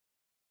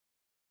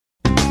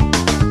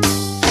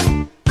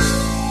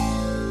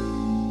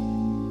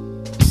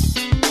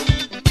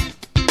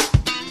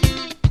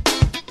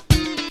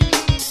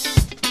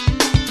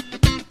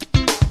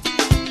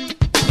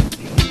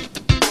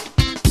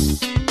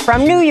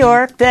From New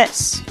York,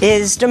 this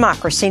is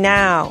Democracy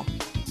Now!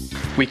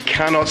 We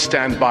cannot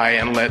stand by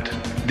and let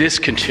this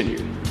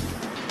continue.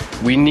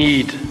 We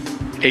need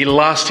a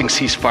lasting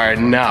ceasefire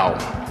now.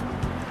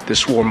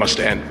 This war must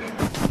end.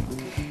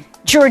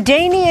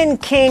 Jordanian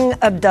King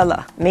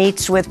Abdullah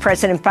meets with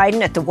President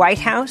Biden at the White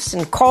House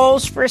and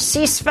calls for a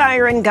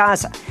ceasefire in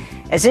Gaza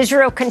as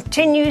Israel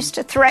continues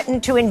to threaten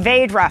to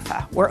invade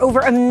Rafah, where over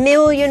 1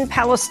 million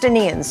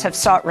Palestinians have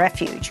sought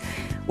refuge.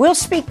 We'll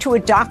speak to a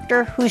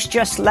doctor who's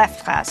just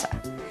left Gaza.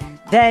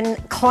 Then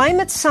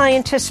climate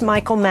scientist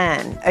Michael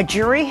Mann. A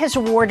jury has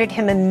awarded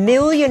him $1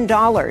 million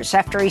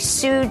after he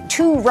sued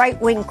 2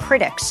 right-wing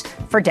critics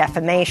for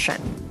defamation.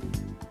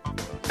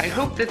 I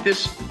hope that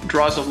this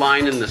draws a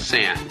line in the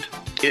sand.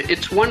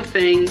 It's one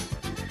thing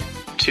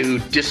to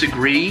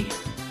disagree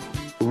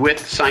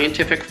with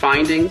scientific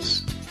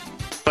findings,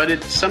 but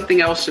it's something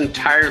else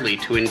entirely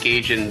to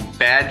engage in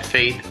bad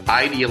faith,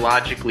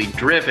 ideologically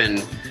driven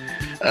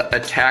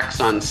attacks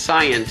on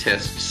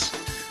scientists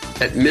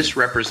that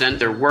misrepresent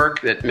their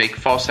work, that make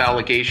false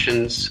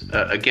allegations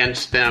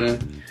against them,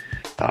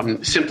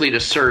 simply to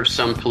serve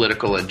some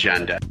political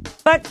agenda.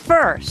 But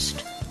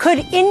first, could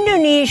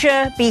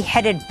Indonesia be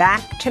headed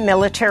back to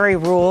military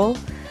rule?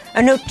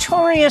 A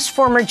notorious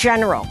former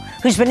general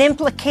who's been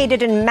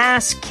implicated in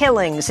mass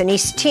killings in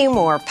East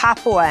Timor,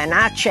 Papua, and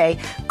Aceh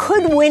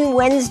could win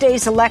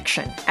Wednesday's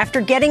election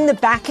after getting the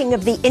backing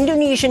of the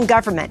Indonesian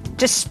government,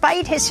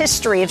 despite his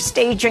history of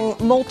staging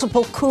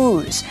multiple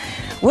coups.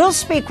 We'll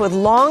speak with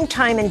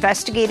longtime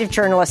investigative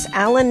journalist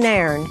Alan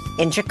Nairn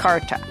in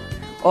Jakarta.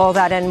 All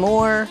that and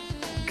more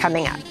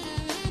coming up.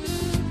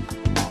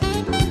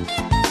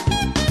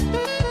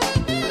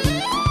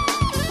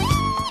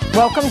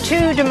 Welcome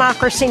to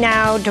Democracy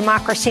Now!,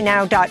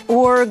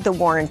 democracynow.org, The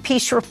War and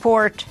Peace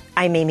Report.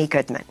 I'm Amy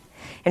Goodman.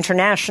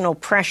 International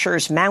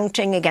pressures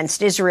mounting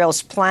against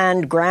Israel's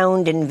planned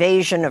ground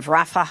invasion of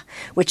Rafah,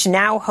 which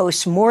now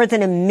hosts more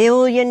than 1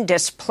 million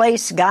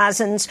displaced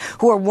Gazans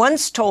who were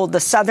once told the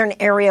southern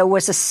area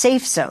was a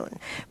safe zone.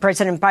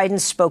 President Biden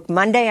spoke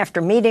Monday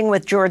after meeting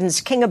with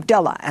Jordan's King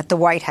Abdullah at the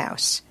White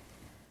House.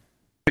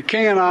 The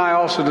King and I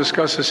also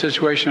discussed the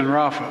situation in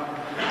Rafah.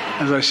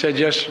 As I said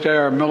yesterday,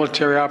 our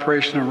military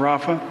operation in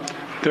Rafah,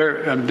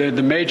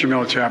 the major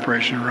military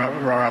operation in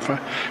Rafah,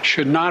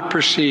 should not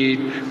proceed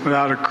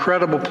without a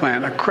credible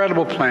plan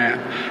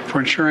for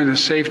ensuring the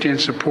safety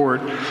and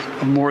support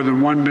of more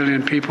than 1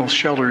 million people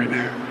sheltering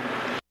there.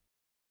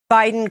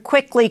 Biden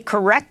quickly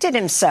corrected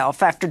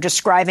himself after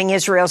describing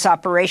Israel's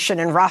operation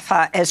in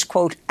Rafah as,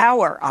 quote,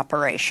 our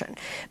operation.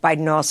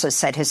 Biden also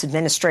said his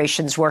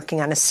administration's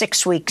working on a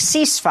 6-week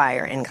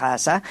ceasefire in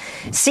Gaza.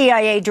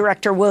 CIA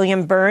Director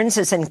William Burns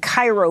is in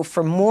Cairo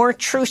for more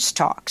truce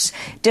talks.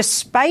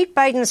 Despite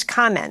Biden's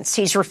comments,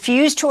 he's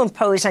refused to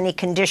impose any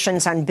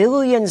conditions on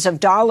billions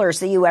of dollars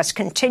the U.S.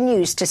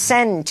 continues to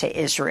send to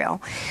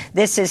Israel.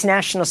 This is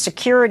National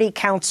Security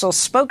Council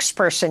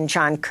spokesperson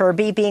John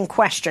Kirby being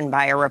questioned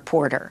by a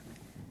reporter.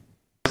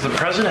 Has the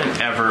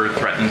president ever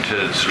threatened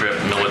to strip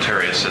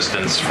military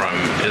assistance from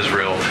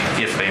Israel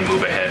if they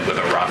move ahead with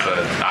a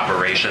Rafah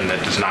operation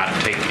that does not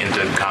take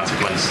into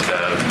consequence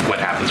what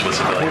happens with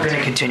civilians? We're going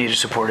to continue to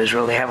support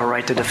Israel. They have a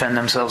right to defend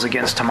themselves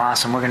against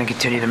Hamas, and we're going to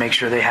continue to make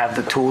sure they have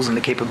the tools and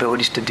the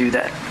capabilities to do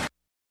that.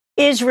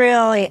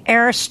 Israeli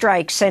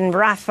airstrikes in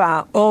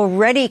Rafah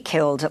already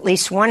killed at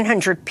least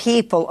 100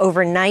 people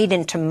overnight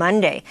into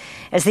Monday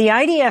as the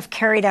IDF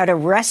carried out a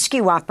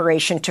rescue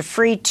operation to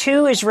free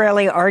 2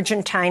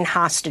 Israeli-Argentine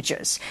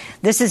hostages.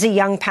 This is a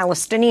young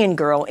Palestinian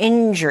girl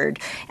injured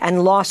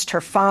and lost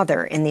her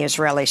father in the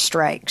Israeli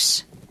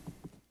strikes.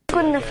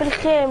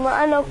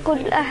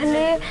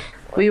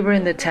 We were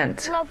in the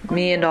tent,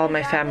 me and all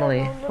my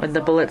family, when the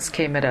bullets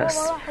came at us.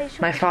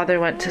 My father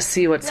went to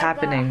see what's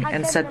happening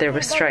and said there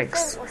were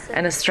strikes,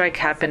 and a strike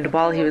happened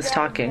while he was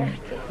talking.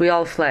 We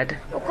all fled.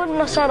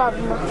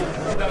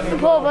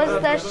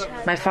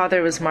 My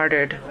father was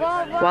martyred.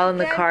 While in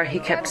the car, he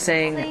kept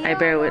saying, I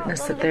bear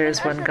witness that there is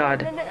one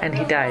God, and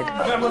he died.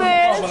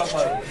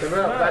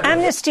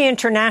 Amnesty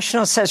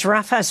International says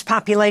Rafah's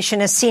population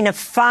has seen a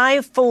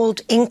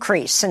 5-fold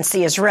increase since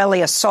the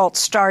Israeli assault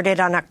started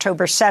on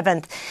October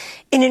 7th.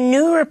 In a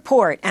new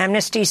report,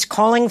 Amnesty's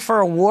calling for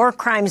a war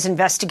crimes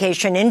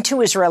investigation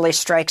into Israeli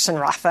strikes in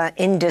Rafah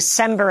in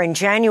December and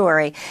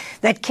January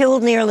that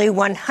killed nearly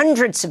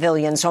 100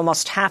 civilians,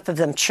 almost half of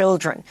them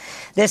children.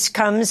 This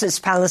comes as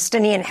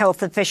Palestinian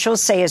health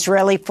officials say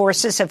Israeli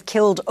forces have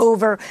killed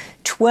over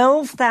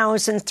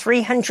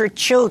 12,300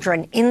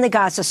 children in the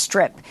Gaza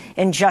Strip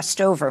in just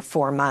over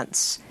 4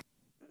 months.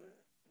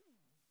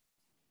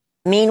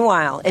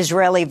 Meanwhile,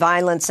 Israeli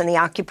violence in the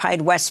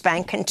occupied West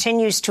Bank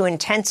continues to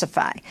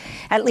intensify.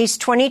 At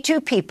least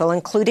 22 people,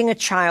 including a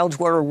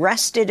child, were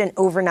arrested in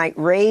overnight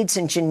raids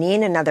in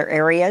Jenin and other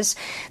areas.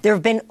 There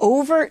have been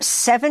over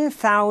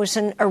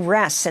 7,000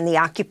 arrests in the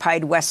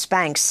occupied West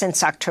Bank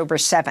since October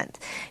 7th.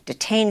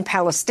 Detained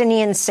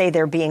Palestinians say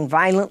they're being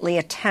violently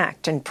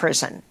attacked in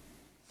prison.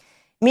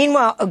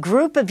 Meanwhile, a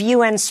group of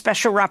UN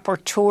special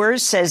rapporteurs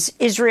says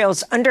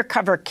Israel's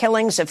undercover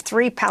killings of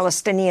 3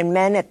 Palestinian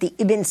men at the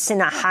Ibn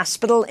Sina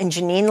hospital in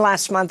Jenin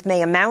last month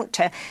may amount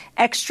to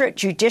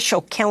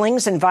extrajudicial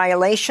killings and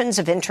violations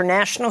of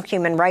international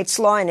human rights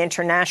law and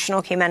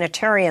international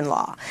humanitarian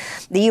law.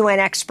 The UN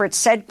experts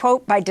said,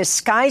 quote, by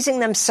disguising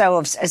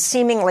themselves as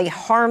seemingly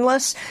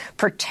harmless,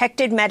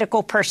 protected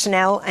medical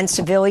personnel and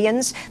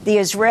civilians, the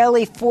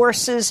Israeli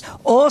forces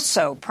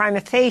also prima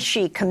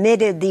facie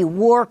committed the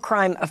war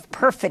crime of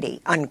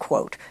perfidy,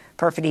 unquote.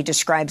 Perfidy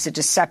describes a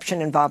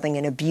deception involving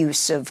an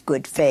abuse of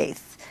good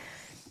faith.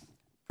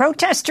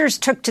 Protesters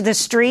took to the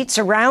streets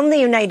around the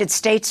United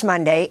States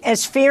Monday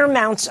as fear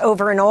mounts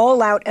over an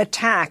all-out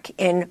attack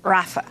in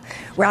Rafah.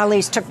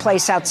 Rallies took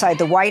place outside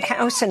the White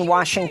House in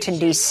Washington,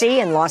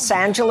 D.C., and Los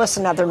Angeles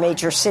and other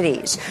major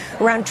cities.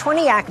 Around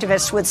 20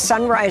 activists with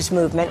Sunrise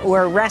Movement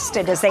were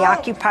arrested as they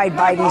occupied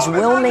Biden's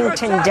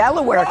Wilmington,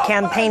 Delaware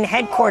campaign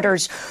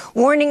headquarters,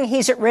 warning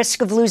he's at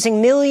risk of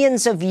losing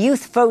millions of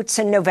youth votes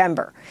in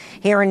November.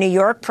 Here in New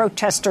York,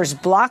 protesters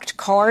blocked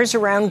cars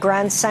around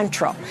Grand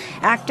Central.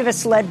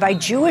 Activists led by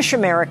Jewish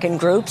American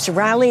groups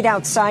rallied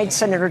outside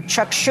Senator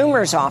Chuck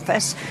Schumer's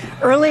office.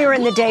 Earlier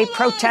in the day,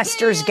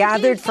 protesters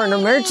gathered for an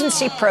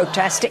emergency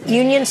protest at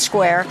Union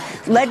Square,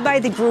 led by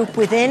the group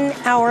Within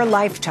Our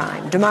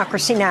Lifetime.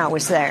 Democracy Now!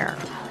 Was there.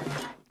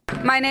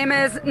 My name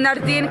is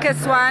Nardine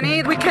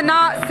Keswani. We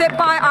cannot sit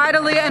by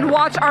idly and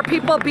watch our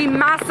people be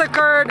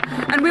massacred,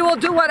 and we will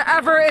do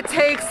whatever it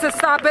takes to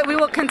stop it. We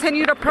will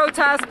continue to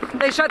protest.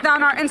 They shut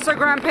down our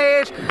Instagram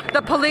page.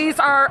 The police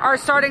are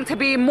starting to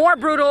be more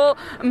brutal,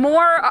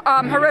 more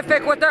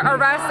horrific with their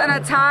arrests and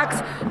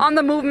attacks on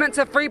the movement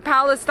to free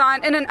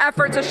Palestine in an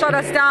effort to shut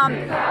us down,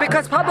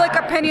 because public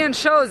opinion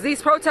shows,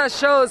 these protests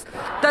shows,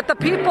 that the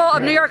people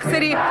of New York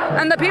City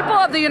and the people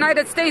of the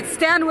United States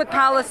stand with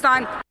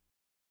Palestine.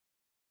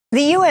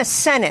 The U.S.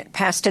 Senate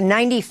passed a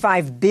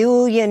 $95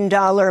 billion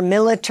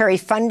military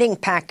funding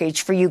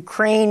package for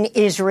Ukraine,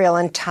 Israel,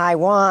 and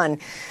Taiwan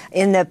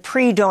in the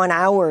pre-dawn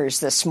hours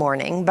this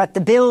morning, but the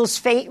bill's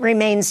fate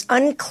remains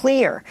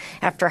unclear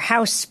after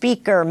House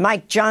Speaker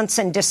Mike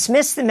Johnson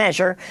dismissed the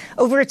measure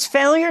over its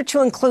failure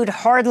to include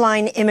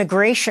hardline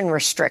immigration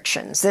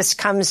restrictions. This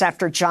comes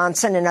after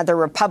Johnson and other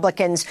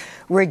Republicans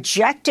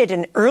rejected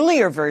an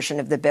earlier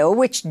version of the bill,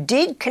 which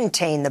did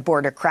contain the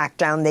border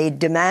crackdown they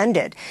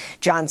demanded.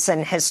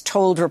 Johnson has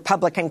told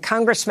Republican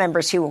Congress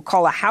members he will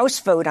call a House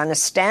vote on a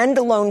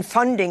standalone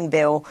funding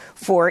bill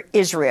for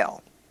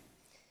Israel.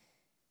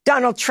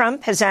 Donald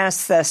Trump has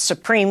asked the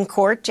Supreme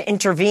Court to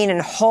intervene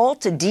and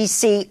halt a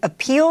D.C.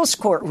 appeals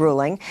court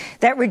ruling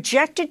that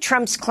rejected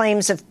Trump's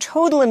claims of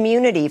total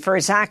immunity for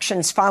his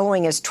actions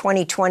following his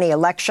 2020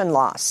 election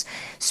loss.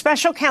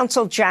 Special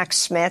counsel Jack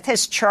Smith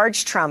has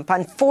charged Trump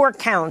on 4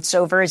 counts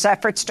over his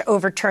efforts to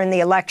overturn the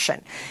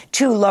election.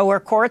 2 lower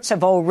courts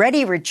have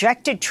already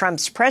rejected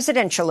Trump's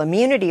presidential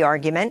immunity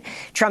argument.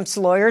 Trump's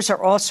lawyers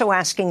are also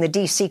asking the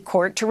D.C.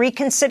 court to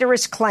reconsider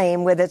his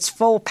claim with its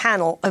full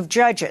panel of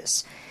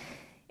judges.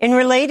 In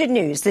related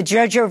news, the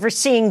judge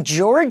overseeing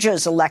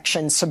Georgia's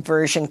election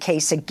subversion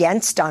case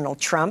against Donald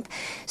Trump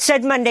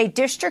said Monday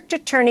District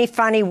Attorney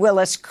Fani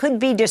Willis could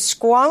be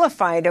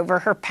disqualified over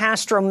her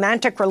past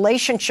romantic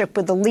relationship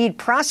with the lead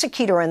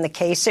prosecutor in the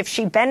case if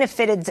she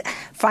benefited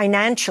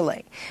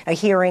financially. A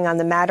hearing on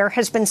the matter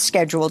has been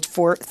scheduled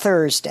for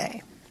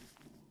Thursday.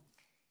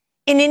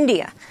 In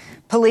India,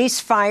 police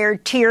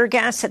fired tear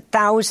gas at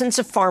thousands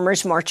of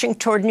farmers marching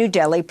toward New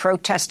Delhi,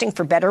 protesting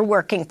for better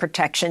working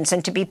protections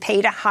and to be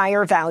paid a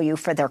higher value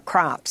for their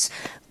crops.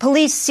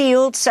 Police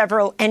sealed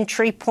several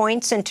entry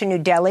points into New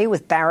Delhi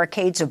with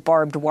barricades of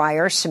barbed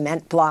wire,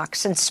 cement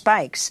blocks, and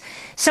spikes.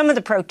 Some of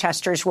the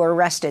protesters were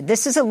arrested.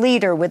 This is a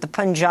leader with the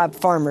Punjab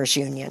Farmers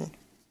Union.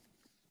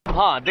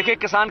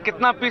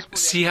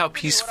 See how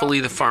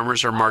peacefully the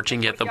farmers are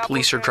marching, yet the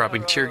police are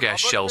dropping tear gas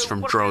shells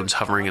from drones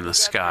hovering in the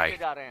sky.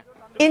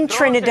 In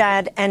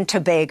Trinidad and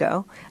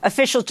Tobago,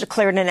 officials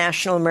declared a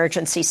national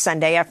emergency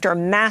Sunday after a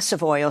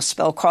massive oil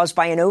spill caused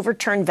by an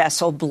overturned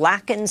vessel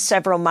blackened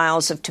several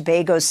miles of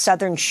Tobago's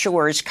southern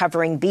shores,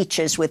 covering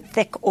beaches with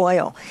thick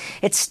oil.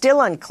 It's still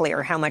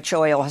unclear how much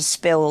oil has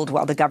spilled,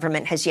 while the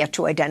government has yet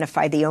to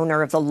identify the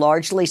owner of the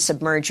largely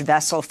submerged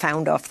vessel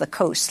found off the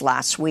coast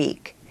last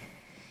week.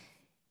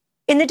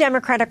 In the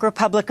Democratic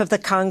Republic of the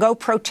Congo,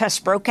 protests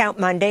broke out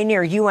Monday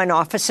near UN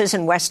offices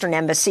and Western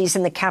embassies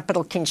in the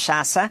capital,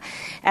 Kinshasa,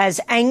 as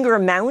anger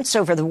mounts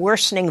over the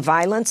worsening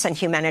violence and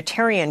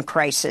humanitarian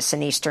crisis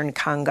in eastern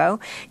Congo.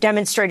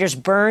 Demonstrators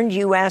burned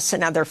U.S.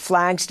 and other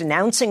flags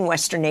denouncing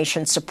Western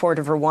nations' support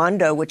of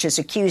Rwanda, which is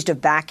accused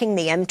of backing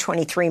the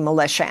M23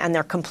 militia and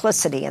their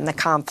complicity in the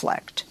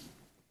conflict.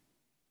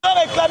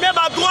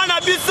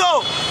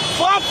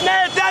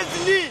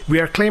 We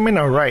are claiming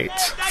our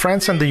rights.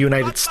 France and the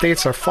United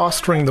States are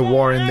fostering the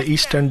war in the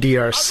eastern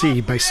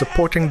DRC by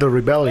supporting the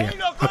rebellion.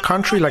 A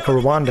country like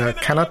Rwanda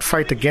cannot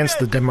fight against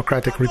the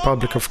Democratic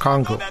Republic of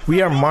Congo.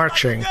 We are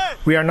marching.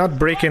 We are not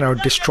breaking or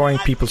destroying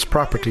people's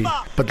property,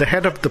 but the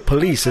head of the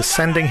police is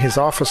sending his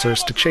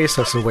officers to chase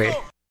us away.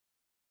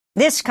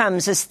 This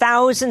comes as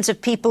thousands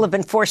of people have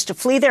been forced to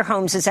flee their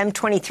homes as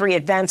M23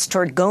 advanced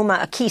toward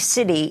Goma, a key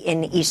city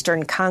in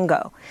eastern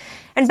Congo.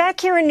 And back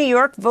here in New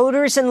York,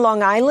 voters in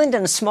Long Island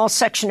and a small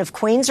section of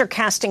Queens are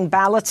casting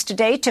ballots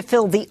today to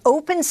fill the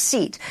open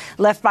seat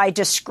left by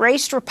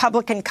disgraced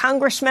Republican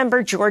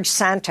Congressmember George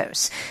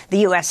Santos.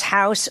 The U.S.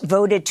 House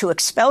voted to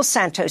expel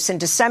Santos in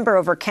December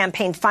over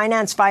campaign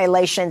finance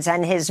violations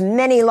and his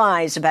many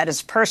lies about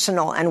his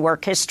personal and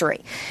work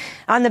history.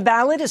 On the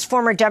ballot is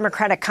former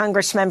Democratic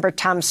Congressmember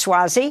Tom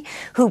Suozzi,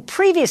 who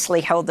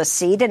previously held the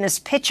seat and is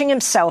pitching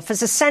himself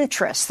as a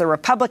centrist. The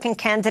Republican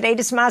candidate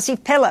is Mazi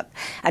Pilip,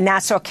 a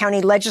Nassau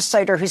County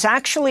legislator who's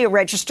actually a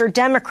registered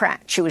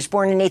Democrat. She was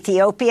born in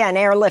Ethiopia and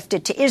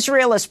airlifted to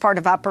Israel as part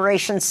of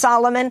Operation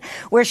Solomon,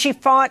 where she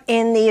fought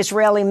in the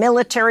Israeli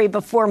military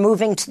before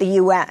moving to the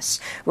U.S.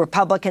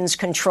 Republicans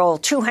control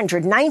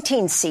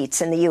 219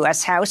 seats in the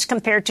U.S. House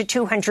compared to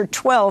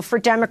 212 for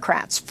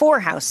Democrats.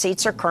 4 House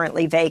seats are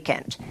currently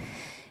vacant.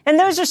 And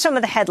those are some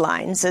of the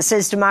headlines. This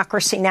is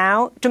Democracy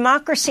Now!,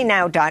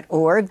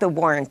 democracynow.org, the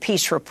War and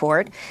Peace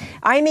Report.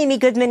 I'm Amy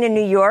Goodman in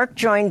New York,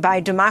 joined by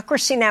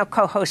Democracy Now!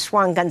 Co-host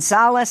Juan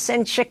Gonzalez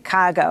in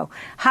Chicago.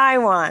 Hi,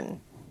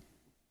 Juan.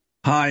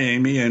 Hi,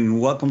 Amy,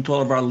 and welcome to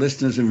all of our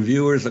listeners and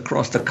viewers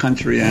across the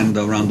country and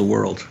around the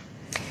world.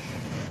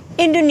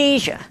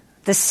 Indonesia,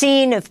 the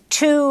scene of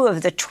 2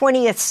 of the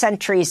 20th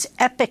century's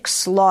epic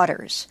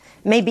slaughters,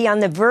 may be on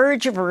the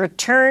verge of a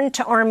return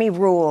to army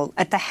rule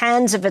at the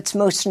hands of its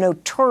most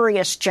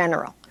notorious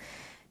general.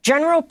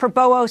 General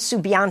Prabowo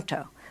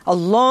Subianto, a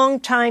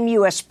longtime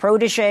U.S.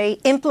 protege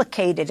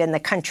implicated in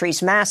the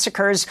country's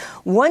massacres,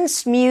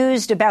 once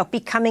mused about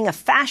becoming a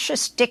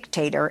fascist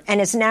dictator and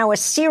is now a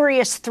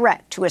serious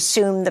threat to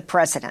assume the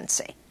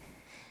presidency.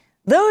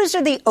 Those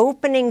are the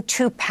opening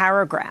 2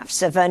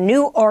 paragraphs of a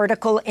new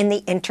article in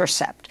The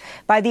Intercept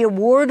by the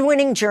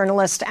award-winning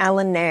journalist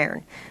Alan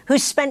Nairn, who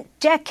spent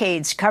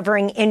decades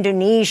covering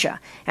Indonesia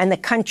and the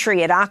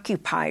country it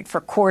occupied for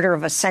a quarter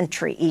of a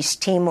century,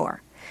 East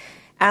Timor.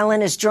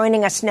 Alan is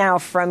joining us now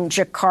from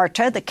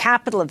Jakarta, the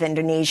capital of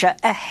Indonesia,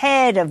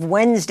 ahead of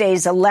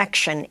Wednesday's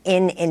election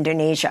in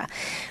Indonesia.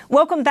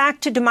 Welcome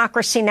back to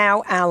Democracy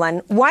Now!,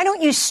 Alan. Why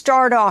don't you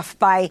start off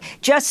by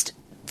just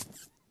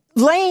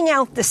laying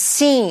out the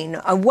scene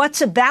of what's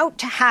about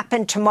to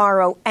happen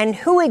tomorrow and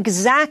who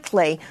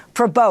exactly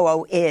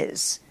Prabowo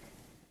is?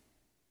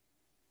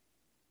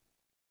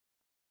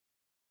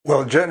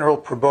 Well, General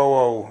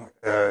Prabowo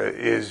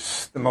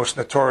is the most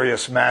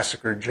notorious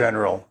massacre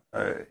general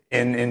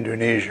in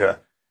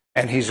Indonesia,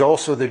 and he's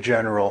also the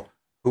general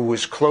who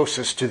was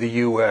closest to the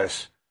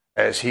U.S.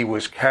 as he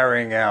was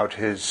carrying out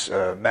his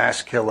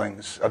mass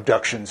killings,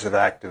 abductions of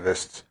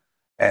activists,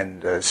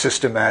 and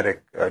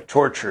systematic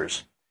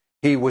tortures.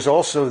 He was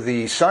also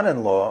the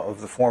son-in-law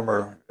of the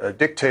former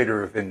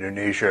dictator of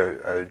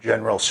Indonesia,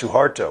 General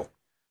Suharto.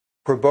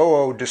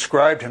 Prabowo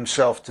described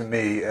himself to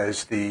me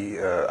as the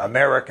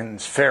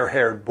American's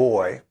fair-haired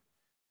boy.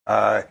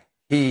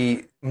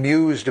 He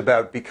mused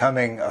about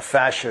becoming a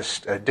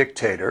fascist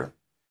dictator.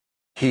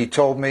 He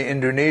told me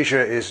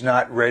Indonesia is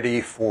not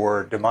ready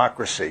for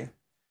democracy.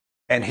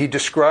 And he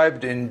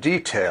described in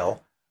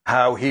detail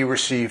how he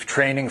received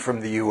training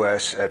from the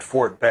U.S. at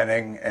Fort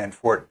Benning and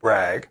Fort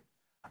Bragg.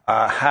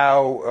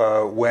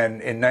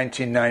 When in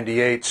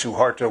 1998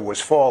 Suharto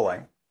was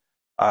falling,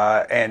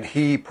 and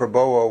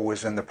Prabowo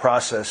was in the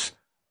process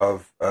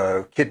of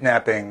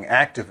kidnapping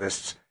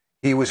activists,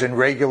 he was in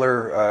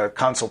regular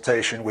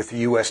consultation with the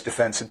U.S.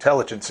 Defense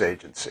Intelligence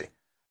Agency.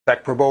 In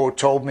fact, Prabowo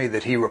told me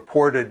that he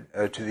reported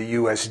to the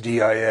U.S.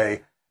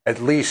 DIA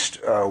at least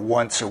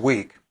once a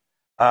week.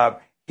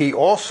 He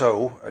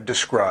also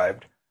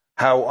described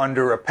how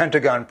under a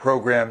Pentagon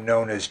program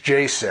known as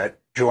JCET,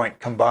 Joint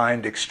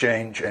Combined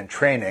Exchange and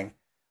Training,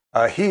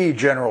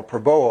 General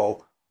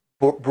Prabowo,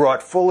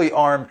 brought fully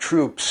armed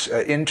troops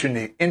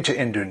into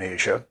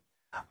Indonesia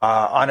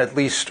on at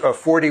least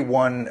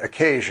 41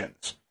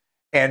 occasions.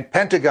 And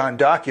Pentagon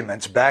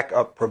documents back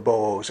up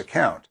Prabowo's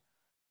account.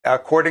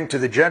 According to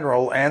the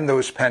general and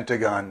those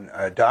Pentagon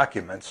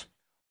documents,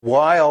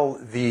 while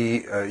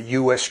the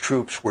U.S.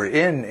 troops were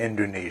in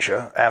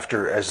Indonesia,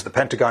 after, as the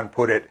Pentagon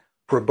put it,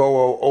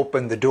 Prabowo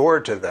opened the door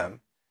to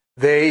them,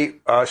 they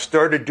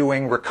started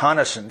doing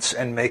reconnaissance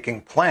and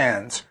making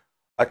plans,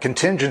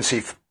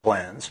 contingency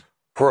plans,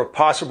 for a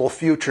possible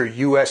future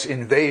U.S.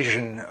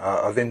 invasion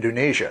of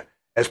Indonesia,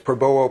 as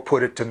Prabowo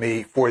put it to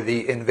me, for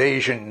the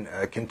invasion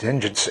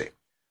contingency.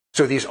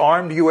 So these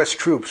armed U.S.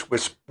 troops,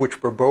 which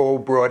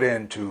Prabowo brought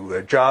in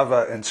to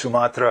Java and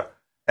Sumatra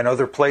and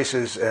other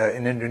places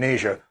in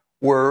Indonesia,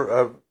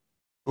 were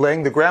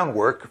laying the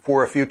groundwork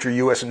for a future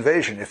U.S.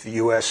 invasion if the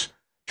U.S.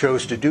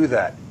 chose to do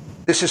that.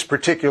 This is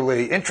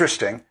particularly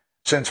interesting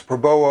since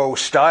Prabowo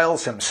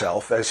styles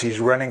himself, as he's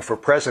running for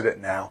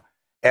president now,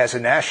 as a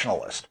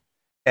nationalist.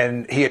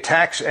 And he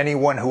attacks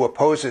anyone who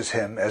opposes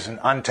him as an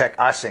antek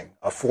asing,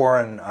 a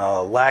foreign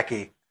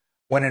lackey,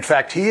 when in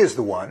fact he is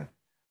the one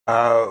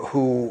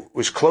who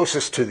was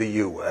closest to the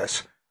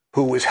U.S.,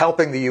 who was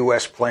helping the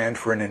U.S. plan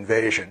for an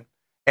invasion,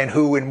 and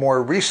who in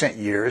more recent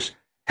years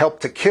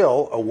helped to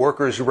kill a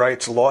workers'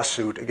 rights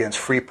lawsuit against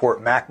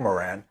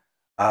Freeport-McMoRan,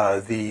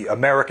 the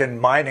American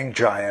mining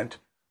giant,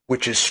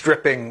 which is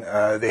stripping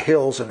the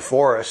hills and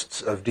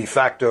forests of de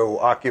facto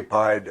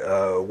occupied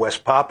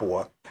West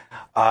Papua.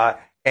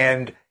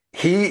 And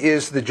he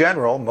is the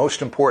general,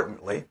 most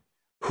importantly,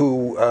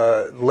 who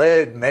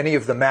led many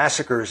of the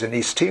massacres in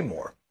East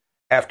Timor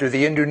after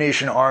the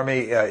Indonesian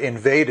army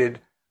invaded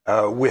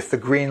with the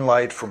green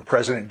light from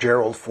President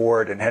Gerald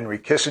Ford and Henry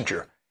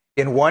Kissinger.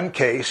 In one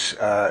case,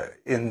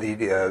 in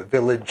the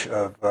village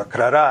of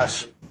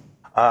Kraras,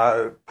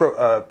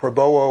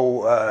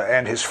 Prabowo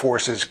and his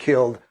forces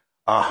killed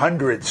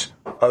hundreds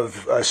of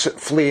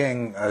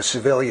fleeing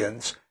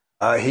civilians.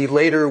 He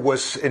later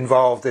was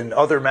involved in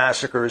other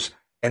massacres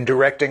and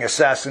directing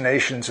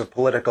assassinations of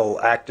political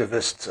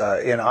activists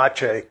in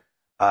Aceh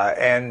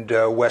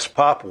and West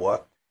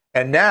Papua.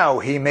 And now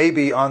he may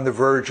be on the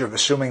verge of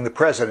assuming the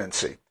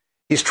presidency.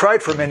 He's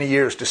tried for many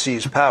years to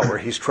seize power.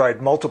 He's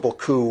tried multiple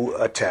coup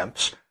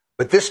attempts.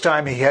 But this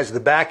time he has the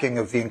backing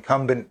of the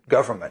incumbent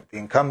government, the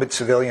incumbent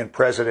civilian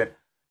president,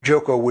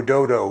 Joko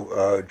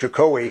Widodo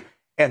Jokowi,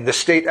 and the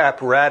state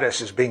apparatus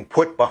is being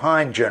put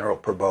behind General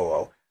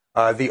Prabowo.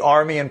 The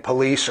army and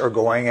police are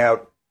going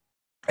out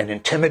and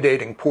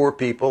intimidating poor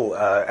people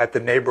at the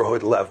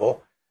neighborhood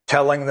level,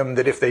 telling them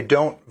that if they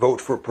don't vote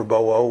for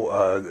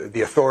Prabowo,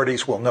 the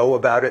authorities will know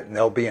about it and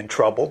they'll be in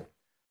trouble.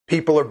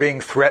 People are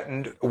being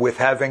threatened with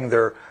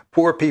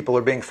poor people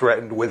are being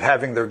threatened with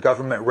having their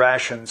government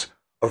rations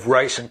of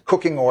rice and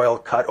cooking oil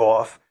cut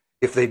off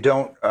if they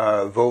don't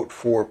vote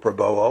for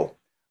Prabowo.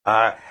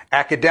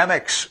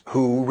 Academics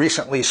who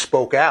recently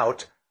spoke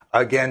out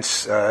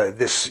against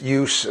this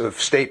use of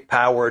state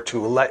power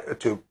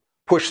to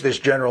push this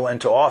general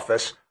into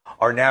office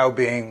are now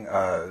being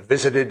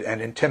visited and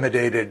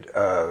intimidated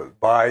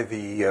by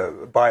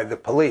the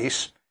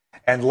police.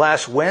 And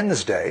last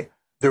Wednesday,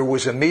 there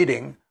was a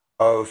meeting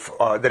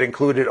that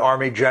included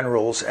army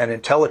generals and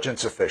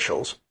intelligence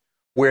officials,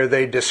 where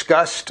they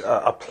discussed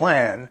a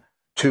plan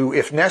to,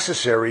 if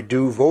necessary,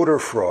 do voter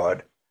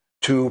fraud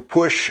to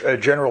push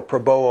General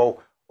Prabowo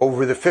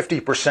over the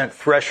 50%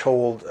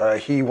 threshold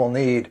he will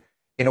need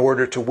in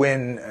order to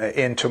win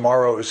in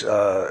tomorrow's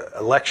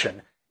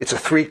election. It's a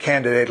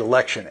 3-candidate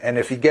election, and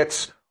if he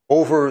gets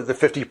over the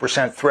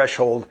 50%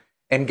 threshold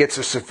and gets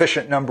a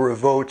sufficient number of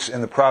votes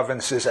in the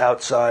provinces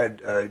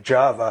outside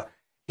Java,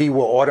 he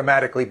will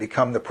automatically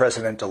become the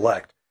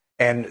president-elect.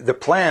 And the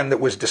plan that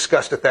was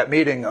discussed at that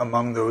meeting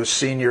among those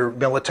senior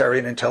military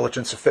and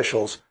intelligence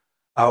officials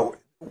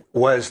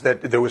was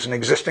that there was an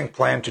existing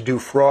plan to do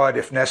fraud,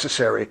 if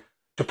necessary,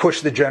 to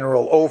push the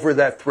general over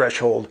that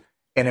threshold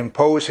and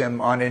impose him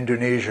on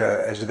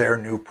Indonesia as their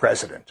new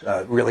president,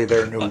 really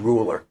their new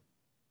ruler.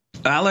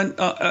 Alan,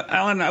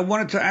 I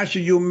wanted to ask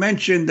you, you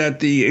mentioned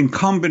that the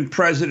incumbent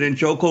president,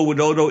 Joko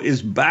Widodo,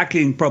 is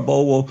backing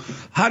Prabowo.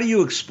 How do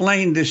you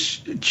explain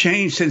this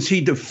change since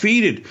he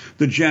defeated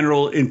the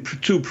general in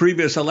 2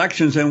 previous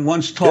elections and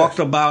once talked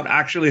about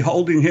actually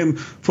holding him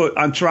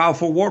on trial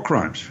for war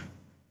crimes?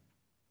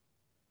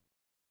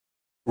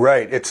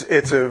 Right.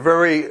 It's a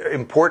very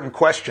important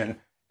question,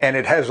 and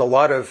it has a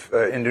lot of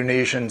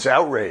Indonesians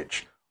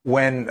outraged.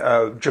 When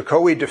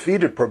Jokowi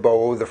defeated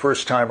Prabowo the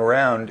first time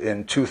around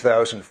in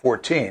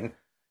 2014,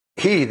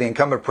 he, the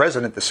incumbent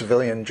president, the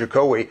civilian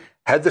Jokowi,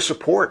 had the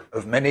support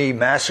of many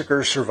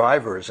massacre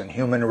survivors and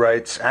human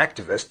rights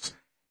activists.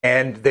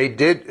 And they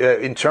did,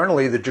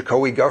 internally, the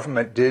Jokowi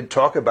government did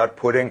talk about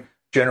putting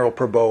General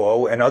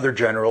Prabowo and other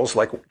generals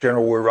like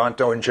General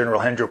Wiranto and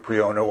General Hendro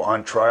Priyono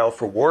on trial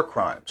for war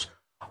crimes.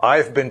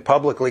 I've been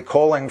publicly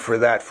calling for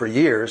that for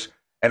years,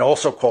 and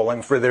also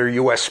calling for their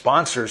U.S.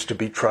 sponsors to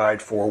be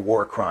tried for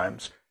war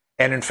crimes.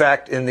 And in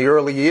fact, in the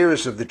early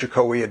years of the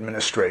Jokowi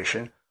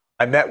administration,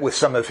 I met with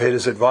some of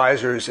his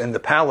advisors in the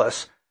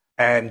palace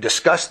and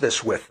discussed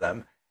this with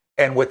them.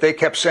 And what they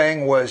kept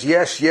saying was,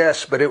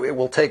 yes, but it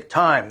will take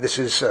time. This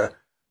is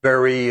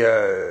very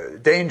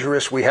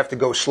dangerous. We have to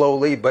go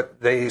slowly.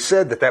 But they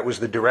said that was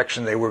the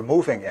direction they were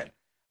moving in.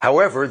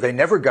 However, they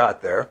never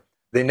got there.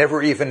 They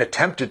never even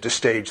attempted to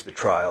stage the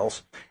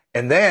trials.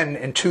 And then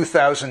in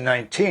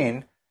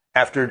 2019,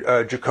 after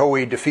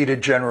Jokowi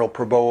defeated General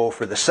Prabowo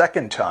for the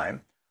second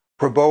time,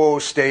 Prabowo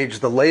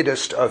staged the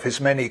latest of his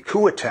many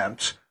coup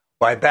attempts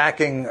by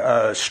backing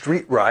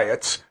street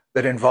riots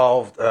that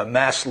involved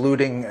mass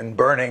looting and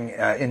burning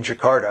in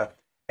Jakarta.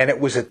 And it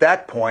was at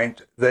that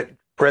point that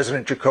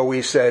President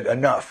Jokowi said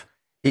enough.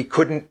 He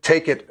couldn't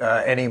take it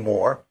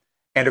anymore.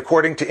 And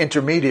according to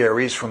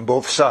intermediaries from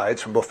both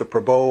sides, from both the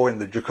Prabowo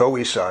and the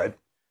Jokowi side,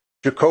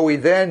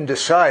 Jokowi then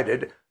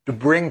decided to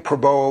bring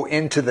Prabowo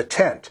into the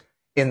tent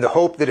in the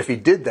hope that if he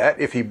did that,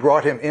 if he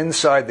brought him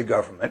inside the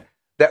government,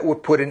 that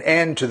would put an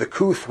end to the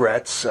coup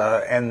threats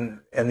and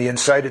the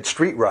incited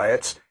street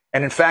riots.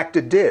 And in fact,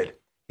 it did.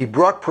 He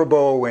brought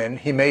Prabowo in.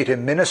 He made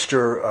him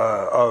Minister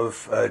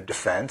of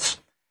Defense.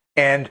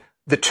 And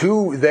the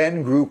two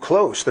then grew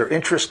close. Their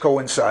interests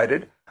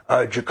coincided.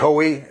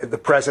 Jokowi, the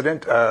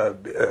president,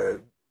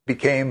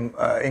 became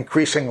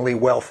increasingly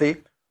wealthy.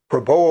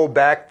 Prabowo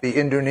backed the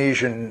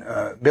Indonesian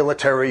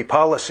military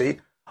policy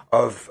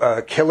of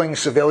killing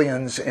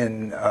civilians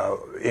in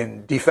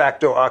de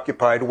facto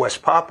occupied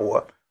West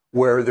Papua,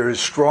 where there is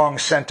strong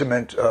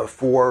sentiment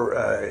for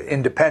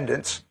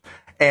independence.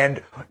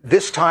 And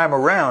this time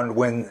around,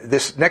 when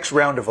this next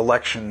round of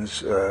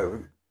elections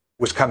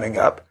was coming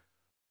up,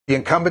 the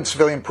incumbent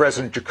civilian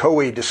president,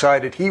 Jokowi,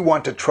 decided he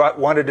wanted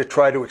to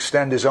try to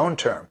extend his own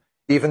term,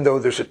 even though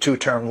there's a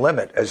 2-term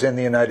limit, as in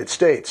the United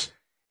States.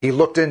 He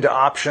looked into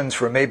options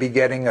for maybe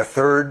getting a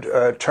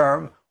third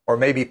term or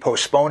maybe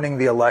postponing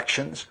the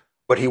elections,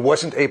 but he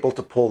wasn't able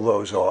to pull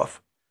those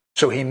off.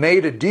 So he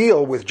made a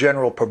deal with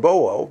General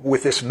Prabowo,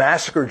 with this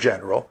massacre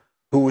general,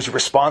 who was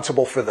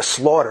responsible for the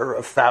slaughter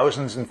of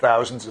thousands and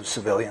thousands of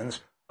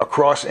civilians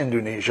across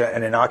Indonesia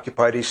and in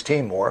occupied East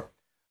Timor.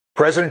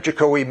 President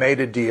Jokowi made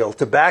a deal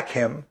to back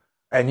him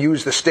and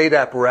use the state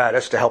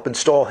apparatus to help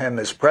install him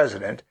as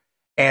president.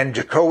 And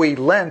Jokowi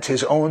lent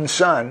his own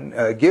son,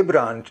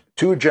 Gibran,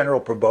 to General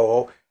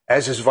Prabowo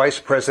as his vice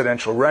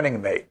presidential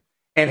running mate.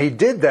 And he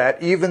did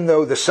that even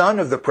though the son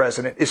of the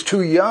president is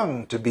too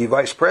young to be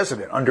vice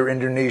president under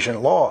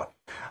Indonesian law.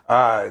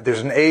 There's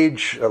an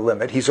age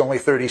limit. He's only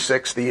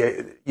 36.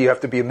 You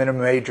have to be a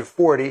minimum age of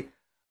 40.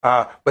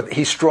 But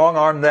he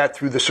strong-armed that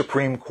through the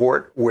Supreme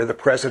Court, where the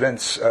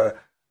president's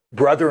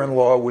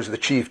brother-in-law was the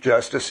chief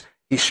justice.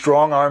 He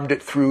strong-armed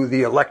it through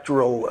the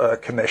Electoral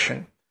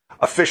Commission.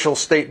 Official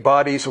state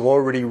bodies have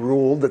already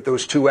ruled that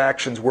those two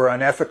actions were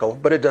unethical,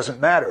 but it doesn't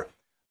matter.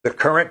 The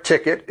current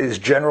ticket is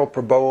General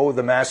Prabowo,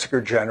 the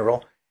massacre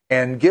general,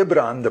 and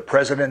Gibran, the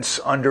president's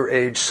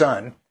underage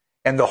son.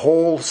 And the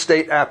whole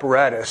state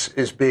apparatus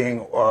is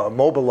being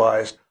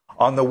mobilized,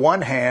 on the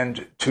one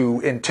hand,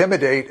 to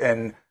intimidate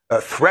and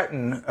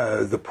threaten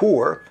the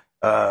poor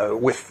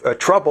with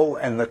trouble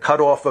and the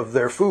cutoff of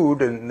their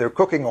food and their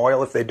cooking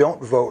oil if they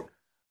don't vote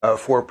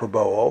for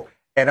Prabowo.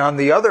 And on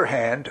the other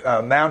hand,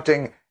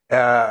 mounting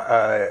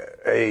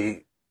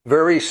a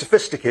very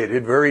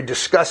sophisticated, very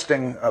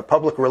disgusting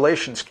public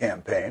relations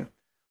campaign,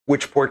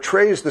 which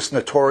portrays this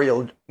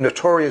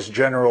notorious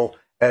general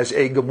as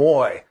a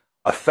Gamoy,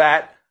 a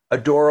fat,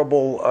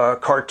 adorable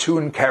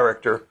cartoon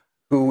character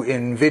who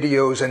in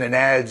videos and in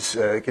ads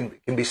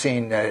can be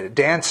seen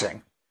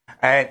dancing.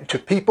 And to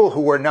people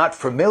who are not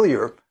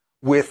familiar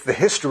with the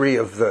history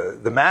of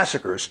the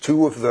massacres,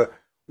 two of the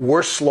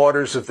worst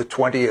slaughters of the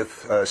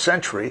 20th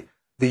century,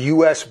 the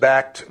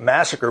U.S.-backed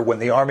massacre when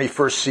the Army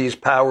first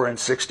seized power in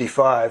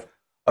 1965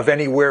 of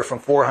anywhere from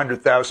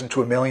 400,000 to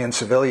 1 million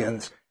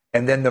civilians,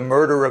 and then the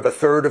murder of a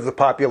third of the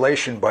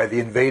population by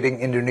the invading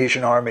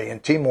Indonesian army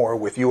in Timor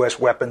with U.S.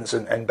 weapons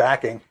and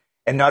backing,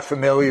 and not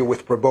familiar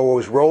with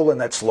Prabowo's role in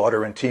that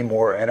slaughter in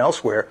Timor and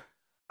elsewhere,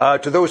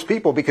 to those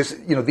people, because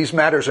these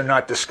matters are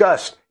not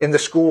discussed in the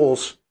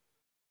schools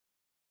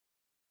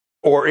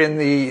or in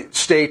the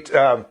state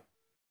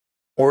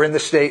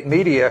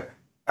media.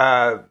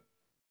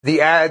 The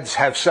ads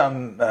have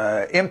some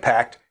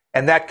impact,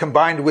 and that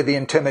combined with the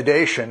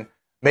intimidation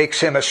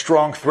makes him a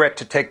strong threat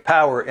to take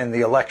power in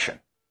the election.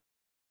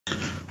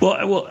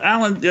 Well,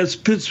 Alan,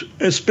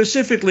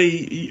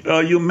 specifically,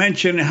 you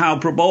mentioned how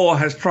Prabowo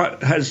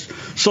has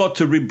sought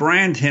to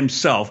rebrand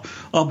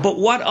himself. But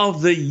what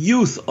of the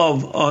youth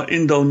of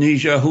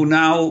Indonesia, who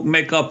now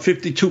make up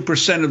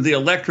 52% of the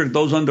electorate,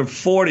 those under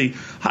 40?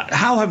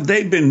 How have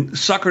they been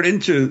suckered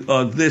into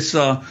this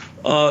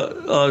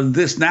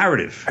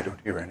narrative? I don't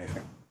hear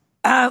anything.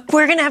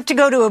 We're going to have to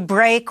go to a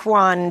break,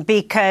 Juan,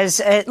 because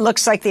it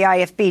looks like the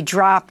IFB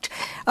dropped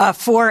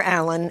for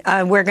Alan.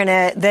 We're going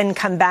to then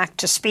come back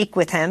to speak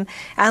with him.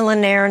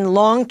 Alan Nairn,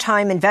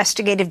 longtime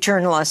investigative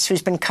journalist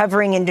who's been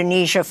covering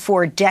Indonesia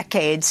for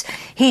decades.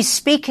 He's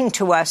speaking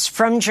to us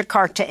from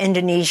Jakarta,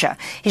 Indonesia.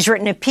 He's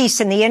written a piece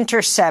in The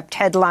Intercept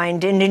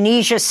headlined,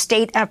 "Indonesia's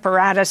state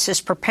apparatus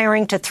is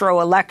preparing to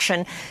throw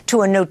election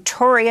to a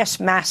notorious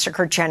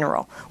massacre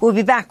general." We'll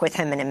be back with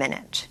him in a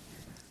minute.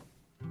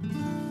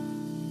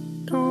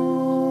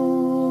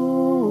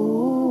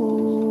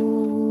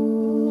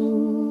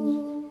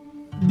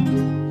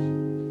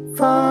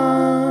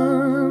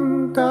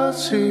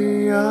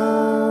 Fantasia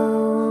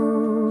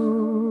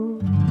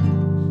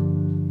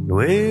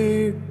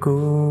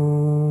luego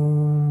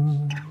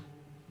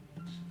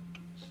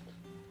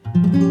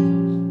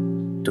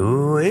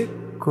tu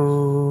eco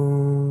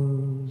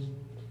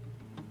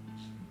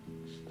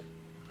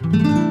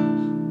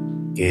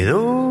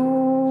quedó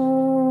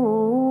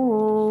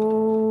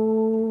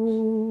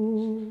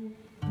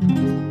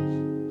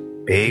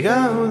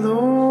pegado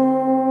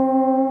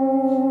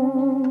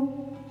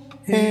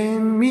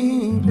en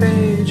mi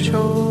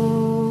pecho.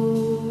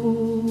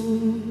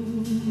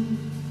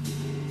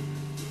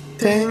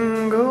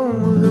 Tengo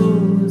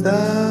dudas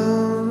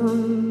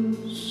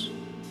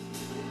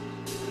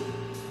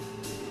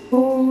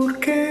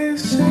porque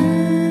sé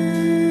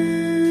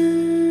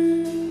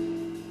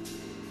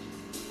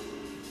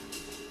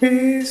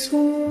es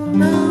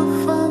una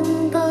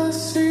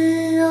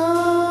fantasía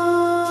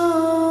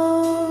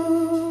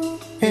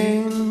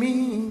en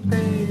mi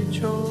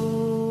pecho.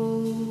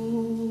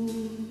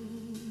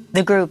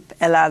 The group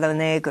El Halo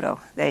Negro,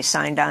 they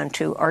signed on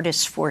to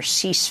Artists for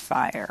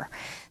Ceasefire.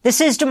 This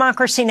is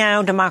Democracy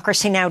Now!,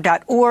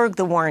 democracynow.org,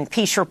 The War and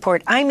Peace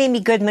Report. I'm Amy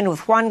Goodman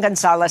with Juan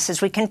Gonzalez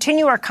as we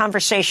continue our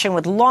conversation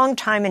with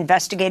longtime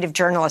investigative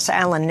journalist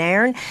Alan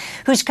Nairn,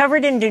 who's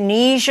covered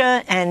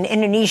Indonesia and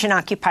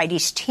Indonesian-occupied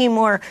East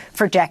Timor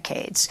for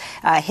decades.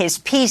 His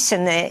piece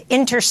in The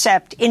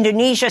Intercept,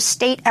 Indonesia's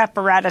state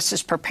apparatus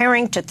is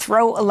preparing to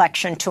throw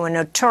election to a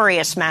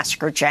notorious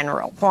massacre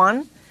general.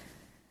 Juan?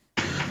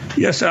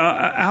 Yes,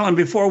 Alan,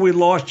 before we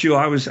lost you,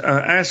 I was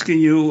asking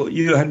you,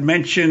 you had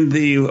mentioned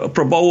the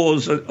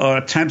Prabowo's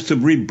attempts to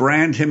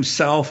rebrand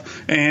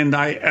himself, and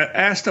I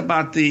asked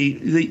about the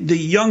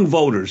young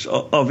voters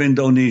of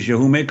Indonesia,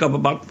 who make up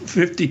about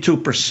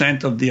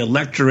 52% of the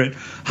electorate.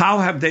 How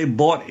have they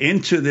bought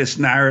into this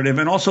narrative?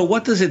 And also,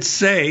 what does it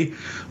say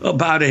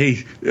about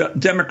a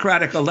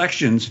democratic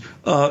elections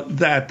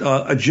that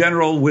a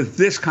general with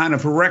this kind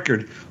of a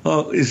record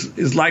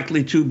is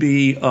likely to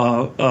be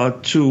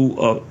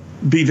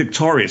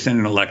victorious in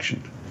an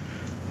election?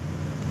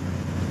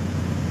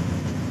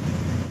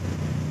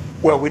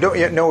 Well, we don't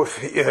yet know if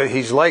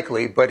he's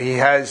likely, but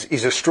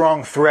he's a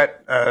strong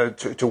threat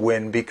to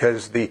win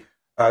because the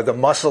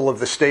muscle of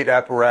the state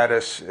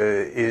apparatus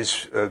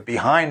is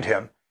behind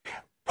him.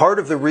 Part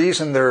of the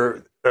reason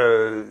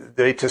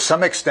they to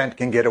some extent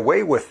can get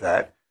away with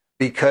that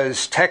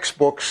because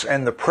textbooks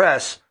and the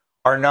press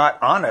are not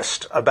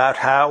honest about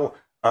how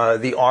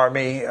the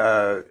army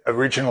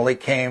originally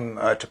came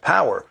to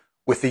power,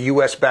 with the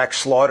U.S.-backed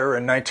slaughter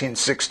in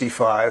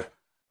 1965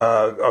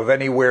 of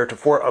anywhere to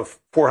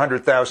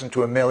 400,000 to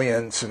 1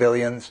 million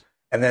civilians,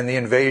 and then the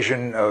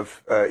invasion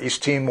of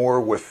East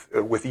Timor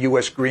with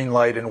U.S. green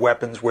light and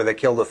weapons, where they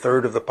killed a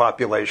third of the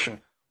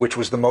population, which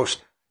was the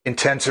most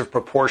intensive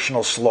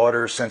proportional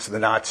slaughter since the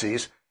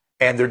Nazis.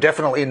 And they're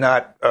definitely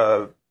not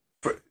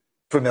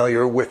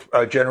familiar with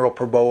General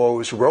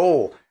Prabowo's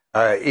role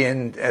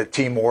in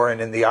Timor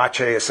and in the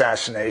Aceh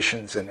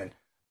assassinations and in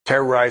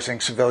terrorizing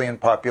civilian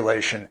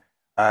population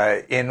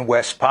in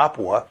West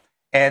Papua.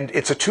 And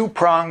it's a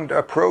two-pronged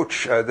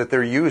approach that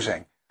they're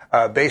using,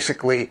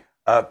 basically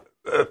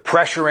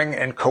pressuring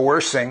and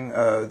coercing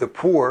the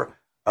poor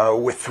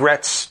with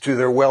threats to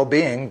their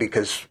well-being,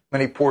 because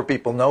many poor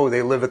people know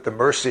they live at the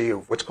mercy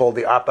of what's called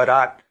the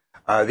aparat,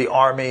 the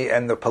army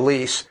and the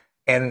police,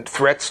 and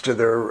threats to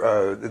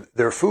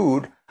their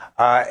food.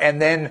 And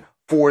then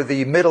for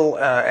the middle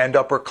and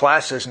upper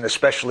classes, and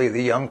especially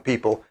the young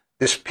people,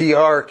 this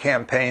PR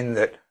campaign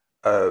that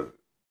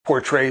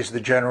portrays the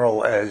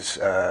general as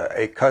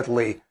a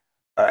cuddly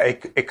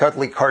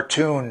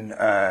cartoon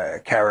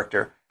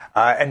character,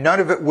 and none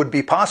of it would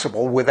be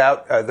possible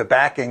without the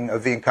backing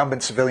of the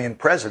incumbent civilian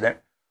president,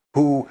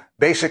 who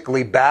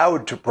basically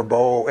bowed to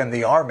Prabowo and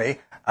the army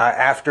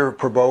after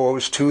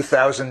Prabowo's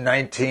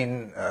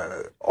 2019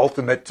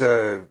 ultimate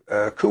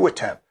coup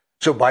attempt.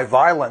 So by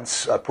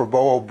violence,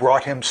 Prabowo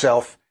brought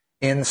himself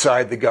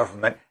inside the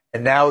government,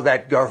 and now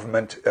that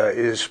government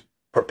is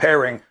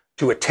preparing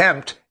to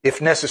attempt, if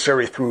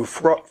necessary through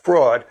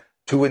fraud,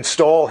 to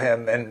install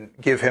him and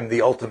give him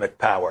the ultimate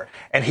power.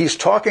 And he's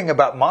talking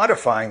about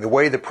modifying the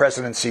way the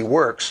presidency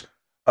works,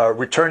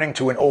 returning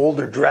to an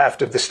older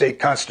draft of the state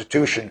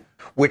constitution,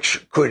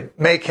 which could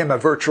make him a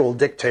virtual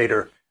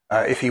dictator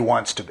if he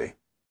wants to be.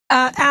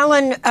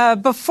 Alan,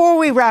 before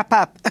we wrap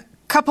up, a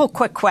couple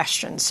quick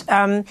questions.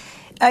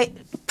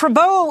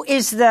 Prabowo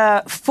is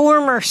the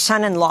former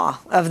son-in-law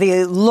of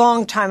the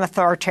longtime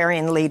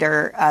authoritarian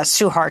leader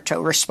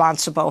Suharto,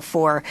 responsible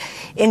for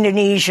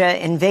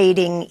Indonesia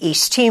invading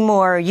East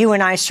Timor. You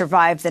and I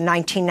survived the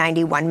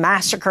 1991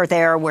 massacre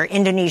there, where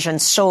Indonesian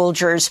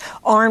soldiers,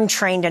 armed,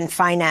 trained, and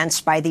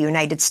financed by the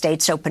United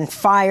States, opened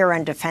fire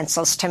on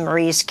defenseless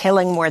Timorese,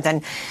 killing more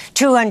than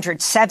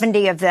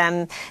 270 of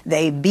them.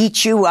 They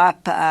beat you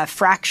up,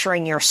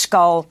 fracturing your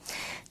skull.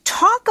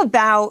 Talk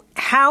about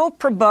how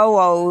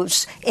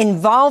Prabowo's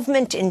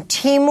involvement in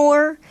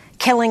Timor,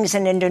 killings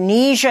in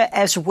Indonesia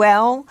as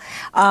well,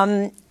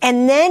 and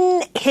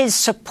then his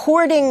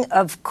supporting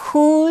of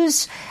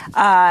coups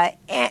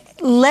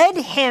led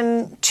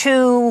him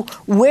to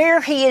where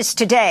he is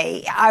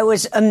today. I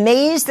was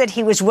amazed that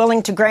he was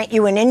willing to grant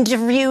you an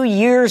interview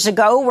years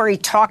ago where he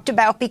talked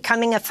about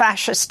becoming a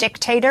fascist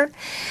dictator,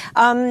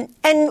 and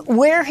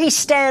where he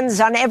stands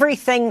on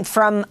everything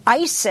from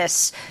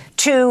ISIS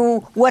to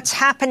what's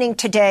happening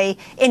today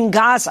in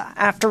Gaza.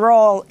 After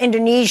all,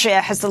 Indonesia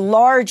has the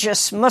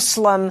largest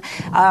Muslim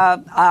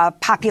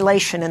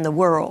population in the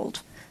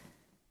world.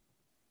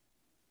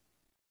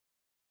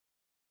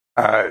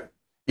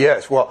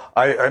 Yes, well,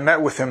 I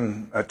met with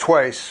him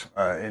twice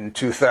in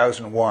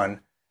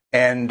 2001,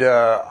 and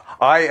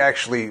I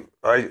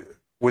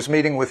was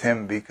meeting with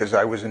him because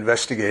I was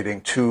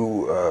investigating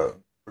two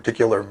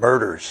particular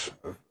murders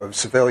of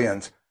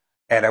civilians,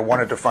 and I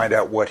wanted to find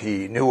out what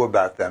he knew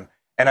about them.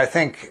 And I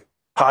think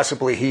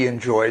possibly he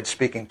enjoyed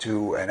speaking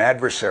to an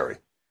adversary.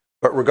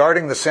 But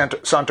regarding the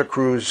Santa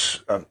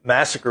Cruz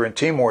massacre in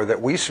Timor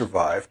that we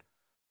survived,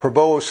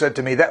 Prabowo said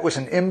to me that was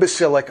an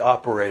imbecilic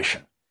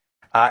operation.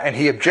 And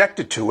he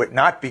objected to it,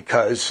 not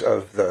because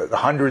of the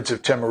hundreds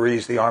of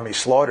Timorese the army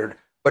slaughtered,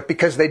 but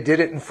because they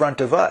did it in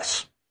front of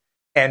us.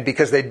 And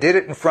because they did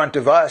it in front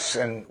of us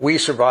and we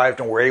survived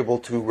and were able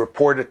to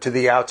report it to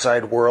the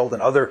outside world,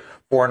 and other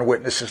foreign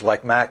witnesses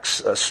like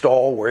Max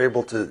Stahl were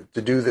able to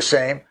do the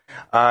same,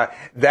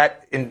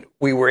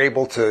 we were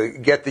able to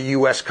get the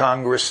U.S.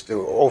 Congress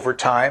to, over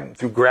time,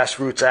 through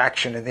grassroots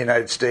action in the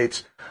United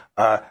States,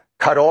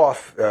 cut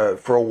off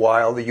for a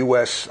while the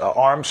U.S.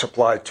 arms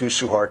supply to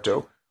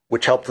Suharto,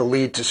 which helped to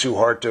lead to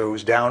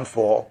Suharto's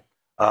downfall,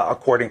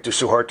 according to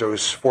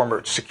Suharto's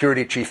former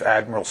security chief,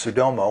 Admiral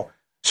Sudomo.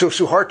 So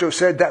Suharto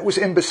said that was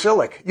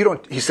imbecilic.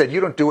 He said,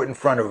 you don't do it in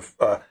front of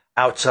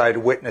outside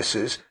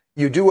witnesses.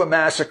 You do a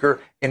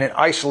massacre in an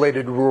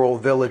isolated rural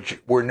village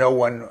where no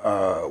one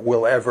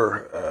will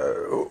ever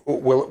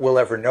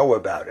know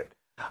about it.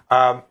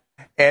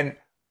 And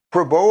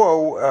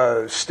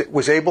Prabowo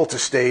was able to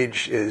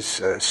stage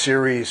his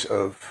series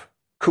of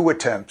coup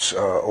attempts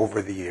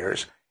over the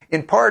years,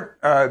 in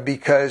part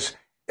because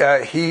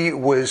he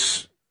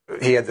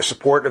had the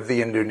support of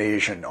the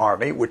Indonesian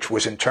army, which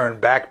was in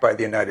turn backed by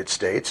the United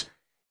States.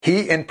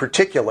 He, in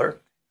particular,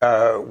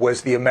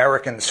 was the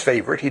Americans'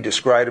 favorite. He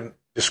described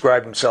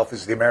himself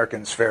as the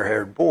Americans'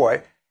 fair-haired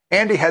boy.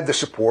 And he had the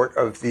support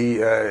of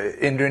the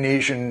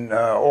Indonesian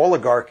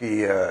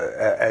oligarchy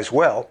as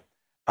well.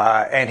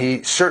 And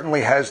he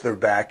certainly has their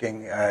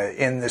backing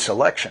in this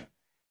election.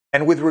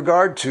 And with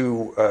regard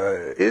to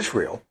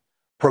Israel,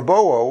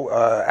 Prabowo,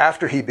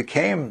 after he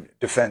became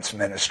defense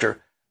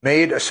minister,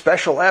 made a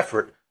special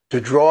effort to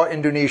draw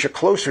Indonesia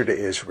closer to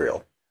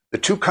Israel. The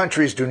two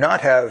countries do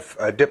not have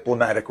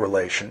diplomatic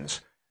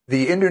relations.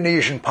 The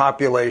Indonesian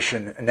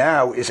population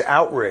now is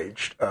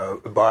outraged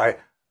by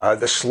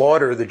the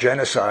slaughter, the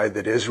genocide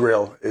that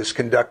Israel is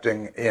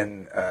conducting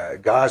in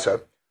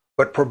Gaza.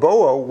 But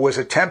Prabowo was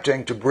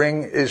attempting to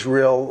bring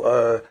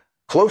Israel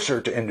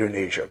closer to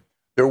Indonesia.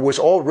 There was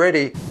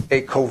already a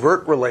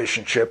covert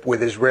relationship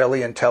with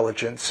Israeli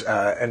intelligence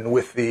and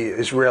with the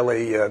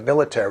Israeli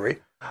military,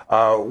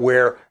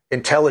 where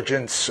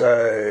intelligence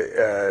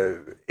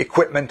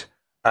equipment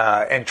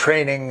and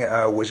training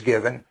was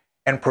given,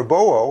 and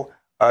Prabowo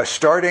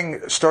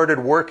started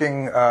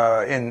working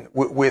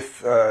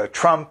with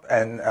Trump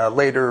and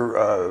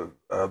later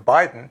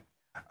Biden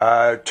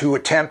to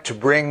attempt to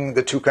bring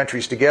the two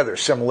countries together,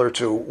 similar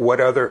to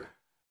what other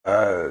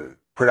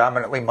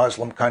predominantly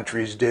Muslim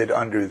countries did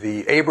under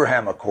the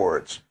Abraham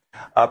Accords.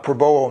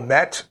 Prabowo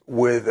met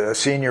with a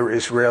senior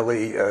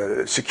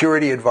Israeli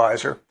security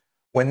advisor.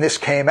 When this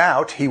came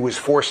out, he was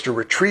forced to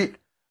retreat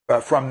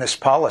from this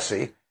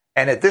policy.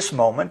 And at this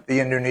moment, the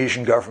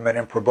Indonesian government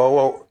and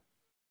Prabowo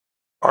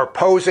are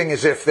posing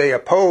as if they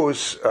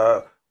oppose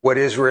what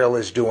Israel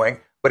is doing.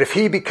 But if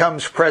he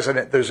becomes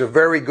president, there's a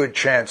very good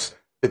chance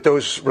that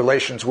those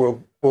relations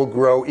will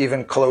grow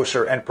even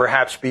closer and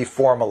perhaps be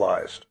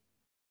formalized.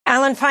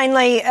 Alan,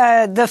 finally,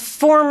 the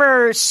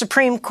former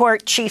Supreme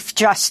Court Chief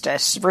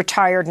Justice,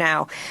 retired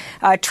now,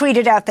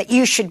 tweeted out that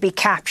you should be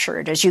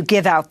captured as you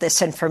give out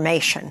this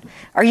information.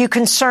 Are you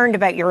concerned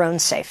about your own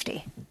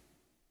safety?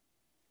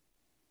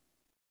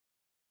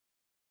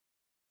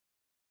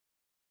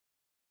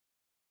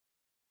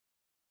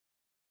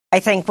 I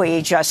think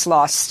we just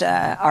lost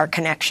our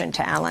connection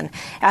to Alan.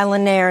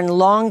 Alan Nairn,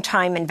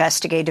 longtime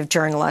investigative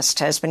journalist,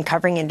 has been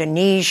covering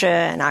Indonesia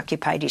and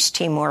occupied East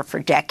Timor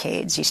for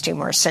decades. East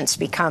Timor has since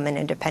become an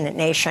independent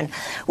nation.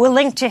 We'll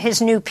link to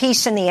his new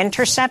piece in The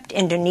Intercept.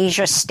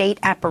 Indonesia's state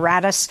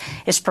apparatus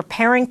is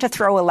preparing to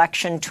throw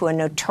election to a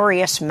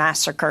notorious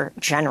massacre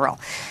general.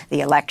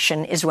 The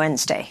election is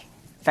Wednesday,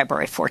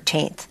 February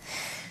 14th.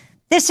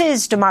 This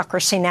is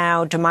Democracy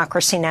Now!,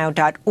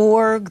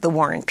 democracynow.org, The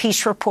War and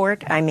Peace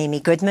Report. I'm Amy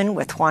Goodman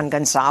with Juan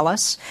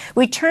Gonzalez.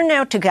 We turn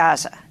now to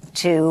Gaza,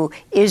 to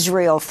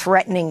Israel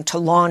threatening to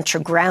launch a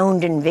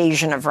ground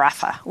invasion of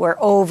Rafah,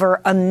 where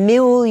over 1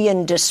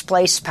 million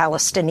displaced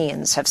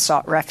Palestinians have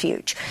sought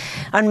refuge.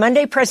 On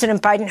Monday,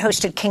 President Biden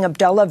hosted King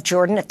Abdullah of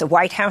Jordan at the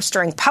White House.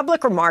 During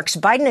public remarks,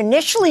 Biden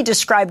initially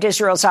described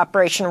Israel's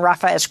Operation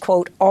Rafah as,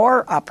 quote,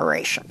 our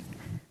operation.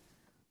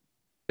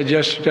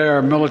 Yesterday,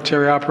 our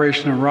military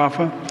operation in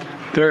Rafah,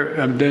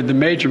 the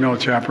major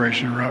military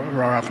operation in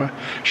Rafah,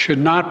 should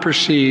not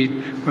proceed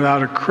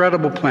without a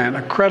credible plan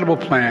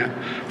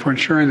for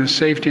ensuring the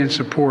safety and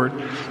support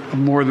of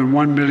more than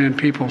 1 million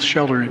people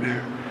sheltering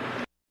there.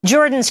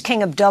 Jordan's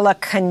King Abdullah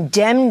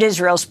condemned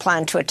Israel's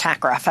plan to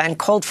attack Rafah and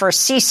called for a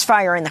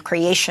ceasefire and the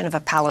creation of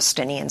a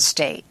Palestinian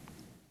state.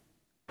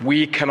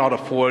 We cannot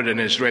afford an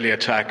Israeli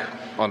attack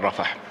on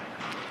Rafah.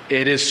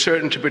 It is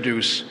certain to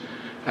produce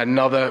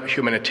another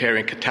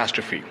humanitarian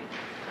catastrophe.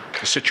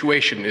 The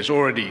situation is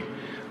already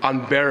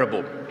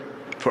unbearable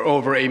for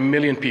over 1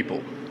 million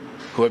people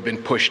who have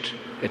been pushed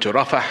into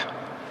Rafah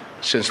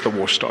since the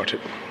war started.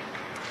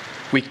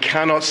 We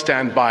cannot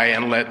stand by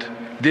and let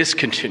this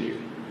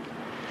continue.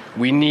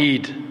 We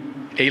need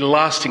a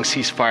lasting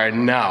ceasefire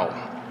now.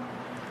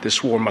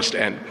 This war must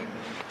end.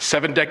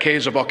 7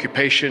 decades of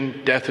occupation,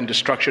 death, and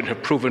destruction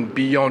have proven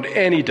beyond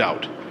any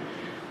doubt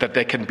that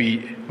there can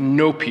be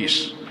no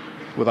peace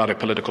without a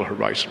political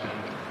horizon.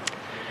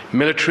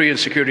 Military and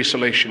security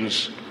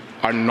solutions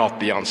are not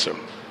the answer.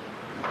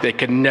 They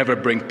can never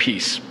bring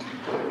peace.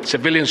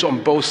 civilians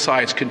on both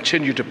sides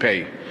continue to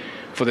pay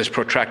for this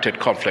protracted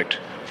conflict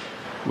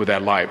with their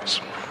lives.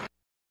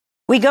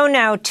 We go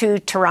now to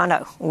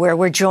Toronto, where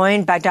we're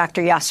joined by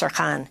Dr. Yasser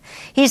Khan.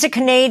 He's a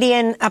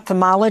Canadian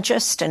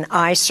ophthalmologist and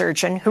eye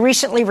surgeon who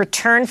recently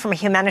returned from a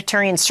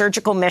humanitarian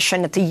surgical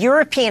mission at the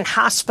European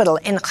Hospital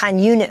in Khan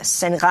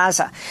Yunis in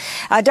Gaza.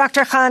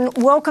 Dr. Khan,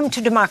 welcome to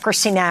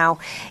Democracy Now!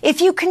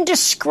 If you can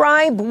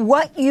describe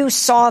what you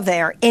saw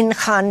there in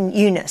Khan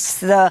Yunis,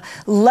 the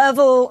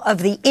level of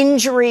the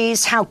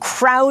injuries, how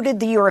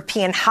crowded the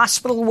European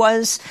hospital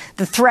was,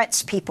 the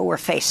threats people were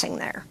facing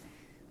there.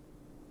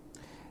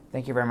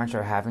 Thank you very much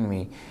for having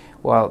me.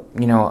 Well,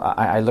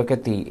 I look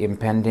at the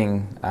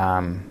impending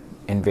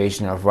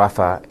invasion of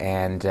Rafah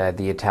and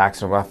the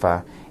attacks on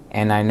Rafah,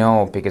 and I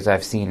know, because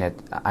I've seen it,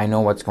 I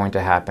know what's going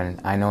to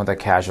happen. I know the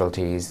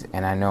casualties,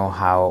 and I know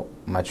how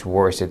much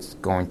worse it's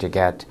going to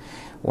get.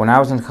 When I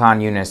was in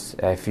Khan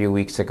Yunis a few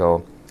weeks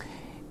ago,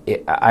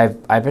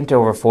 I've been to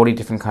over 40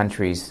 different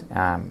countries,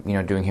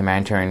 doing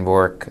humanitarian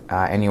work,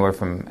 anywhere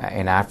from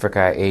in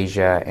Africa,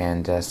 Asia,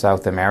 and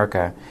South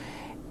America,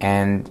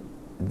 and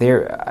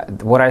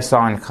what I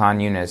saw in Khan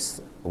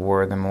Yunis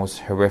were the most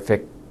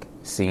horrific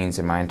scenes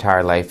in my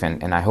entire life,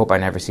 and I hope I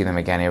never see them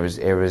again. It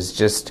was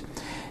just,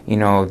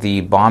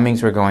 the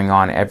bombings were going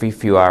on every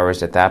few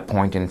hours at that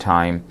point in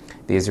time.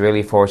 The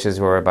Israeli forces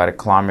were about a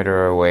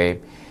kilometer away,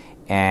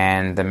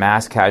 and the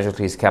mass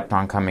casualties kept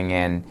on coming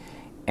in.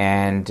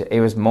 And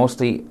it was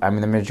mostly, the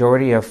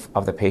majority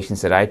of the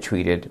patients that I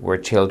treated were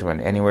children,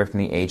 anywhere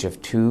from the age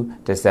of 2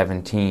 to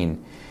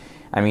 17.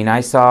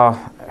 I saw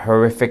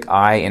horrific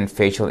eye and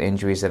facial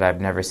injuries that I've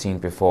never seen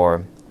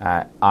before.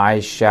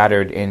 Eyes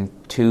shattered in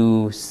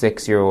 2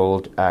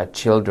 6-year-old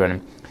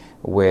children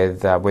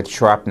with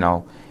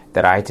shrapnel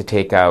that I had to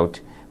take out.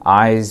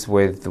 Eyes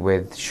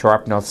with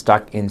shrapnel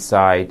stuck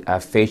inside.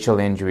 Facial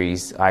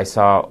injuries. I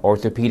saw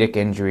orthopedic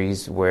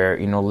injuries where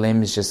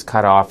limbs just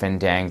cut off and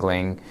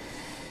dangling.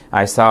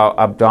 I saw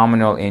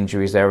abdominal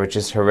injuries that were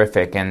just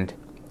horrific, and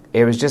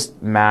it was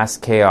just mass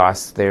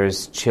chaos.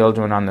 There's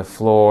children on the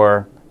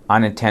floor,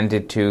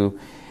 unattended to,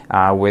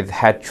 with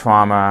head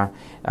trauma,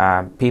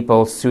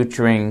 people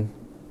suturing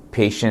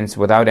patients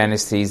without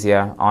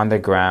anesthesia on the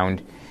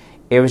ground.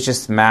 It was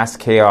just mass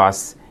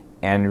chaos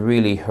and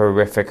really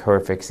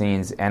horrific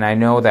scenes. And I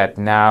know that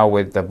now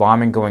with the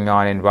bombing going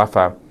on in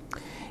Rafah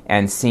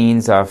and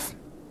scenes of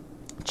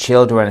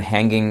children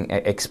hanging,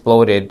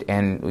 exploded,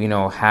 and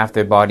half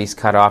their bodies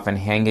cut off and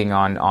hanging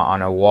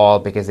on a wall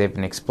because they've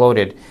been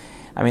exploded.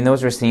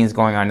 Those are scenes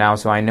going on now,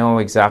 so I know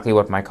exactly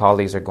what my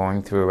colleagues are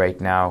going through right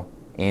now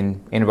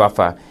in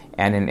Rafah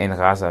and in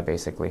Gaza,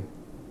 basically.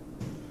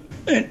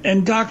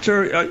 And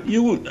doctor,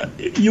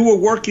 you were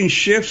working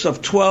shifts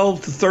of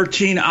 12 to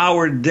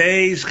 13-hour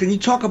days. Can you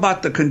talk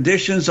about the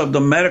conditions of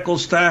the medical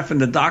staff and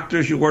the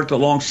doctors you worked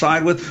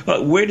alongside with?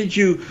 Where did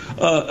you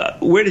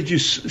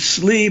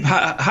sleep?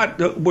 How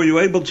were you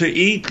able to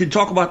eat? Can you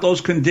talk about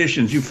those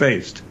conditions you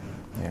faced?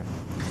 Yeah.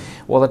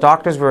 Well, the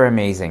doctors were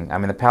amazing.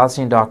 The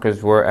Palestinian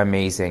doctors were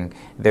amazing.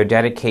 Their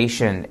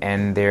dedication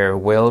and their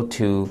will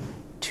to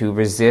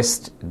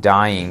resist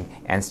dying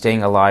and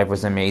staying alive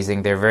was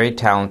amazing. They're very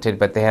talented,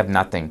 but they have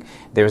nothing.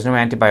 There was no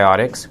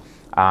antibiotics.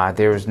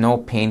 There was no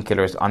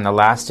painkillers. On the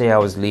last day I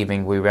was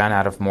leaving, we ran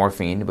out of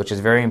morphine, which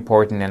is very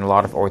important in a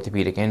lot of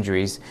orthopedic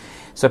injuries.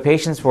 So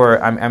patients were,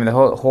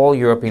 the whole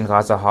European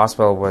Gaza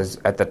hospital was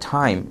at the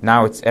time.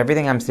 Now it's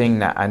everything I'm seeing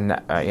now,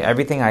 and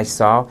everything I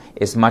saw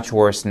is much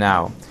worse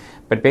now.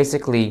 But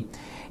basically,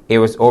 it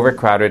was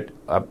overcrowded,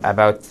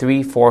 about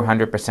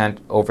 300-400%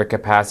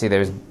 overcapacity.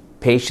 There's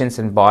patients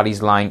and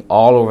bodies lying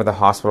all over the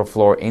hospital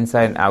floor,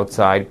 inside and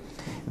outside.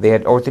 They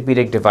had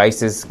orthopedic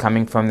devices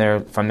coming from their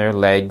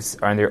legs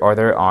or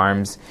their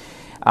arms.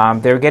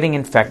 They were getting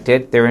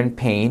infected. They're in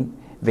pain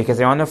because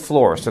they're on the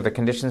floor, so the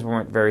conditions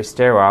weren't very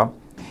sterile.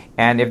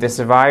 And if they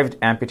survived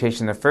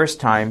amputation the first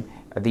time,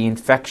 the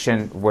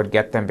infection would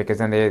get them because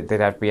then they'd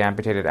have to be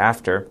amputated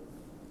after.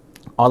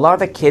 A lot of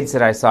the kids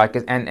that I saw,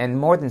 and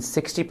more than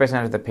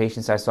 60% of the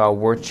patients I saw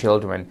were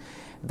children.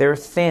 They're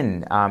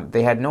thin.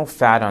 They had no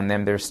fat on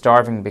them. They're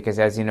starving because,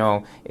 as you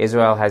know,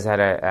 Israel has had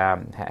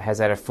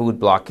a food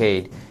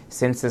blockade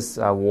since this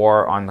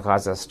war on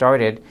Gaza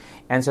started,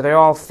 and so they're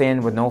all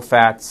thin with no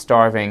fat,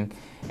 starving,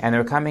 and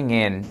they're coming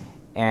in,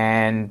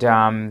 and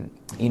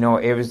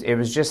it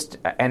was just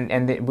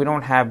and we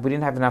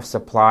didn't have enough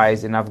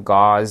supplies, enough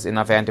gauze,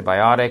 enough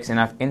antibiotics,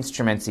 enough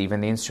instruments.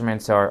 Even the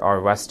instruments are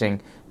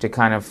rusting to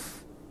kind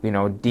of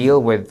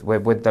deal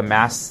with the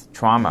mass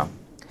trauma.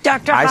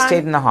 Dr. I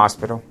stayed in the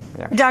hospital.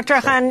 Yeah.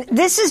 Dr. Khan,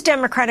 this is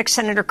Democratic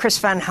Senator Chris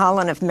Van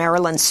Hollen of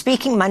Maryland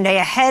speaking Monday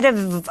ahead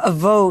of a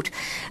vote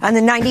on the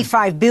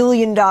 $95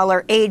 billion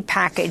aid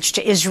package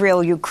to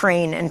Israel,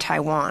 Ukraine, and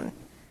Taiwan.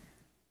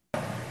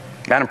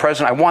 Madam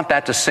President, I want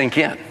that to sink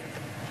in.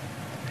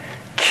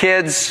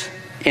 Kids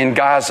in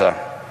Gaza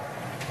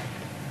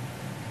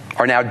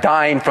are now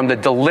dying from the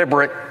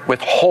deliberate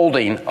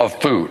withholding of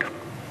food.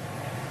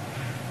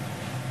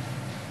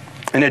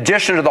 In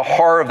addition to the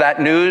horror of that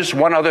news,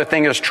 one other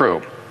thing is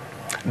true.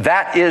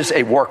 That is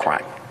a war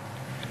crime.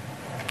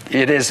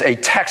 It is a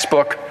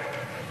textbook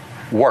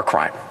war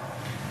crime.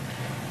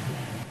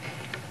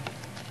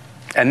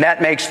 And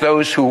that makes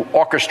those who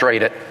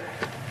orchestrate it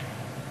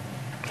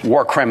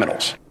war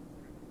criminals.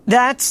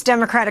 That's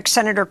Democratic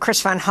Senator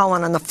Chris Van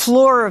Hollen on the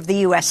floor of the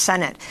U.S.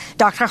 Senate.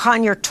 Dr.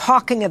 Khan, you're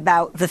talking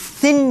about the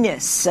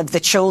thinness of the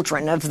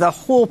children, of the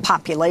whole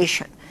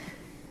population.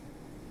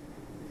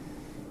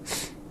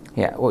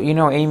 Yeah,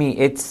 well, Amy,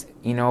 it's,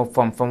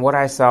 from what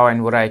I saw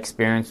and what I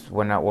experienced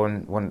when I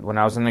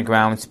was on the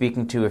ground,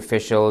 speaking to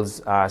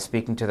officials,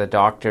 speaking to the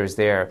doctors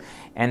there,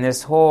 and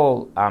this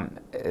whole,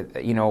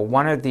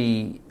 one of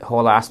the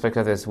whole aspects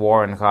of this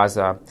war in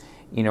Gaza,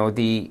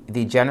 the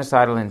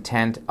genocidal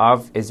intent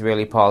of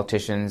Israeli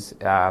politicians,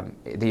 the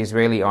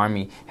Israeli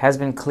army, has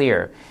been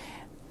clear.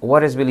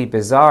 What is really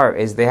bizarre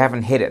is they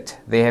haven't hid it.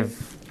 They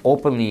have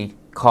openly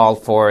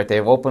called for it.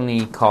 They've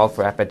openly called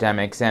for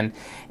epidemics, and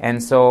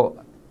so.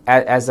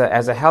 As a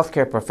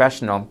healthcare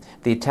professional,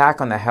 the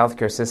attack on the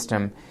healthcare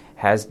system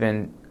has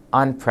been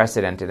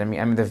unprecedented. I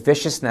mean, the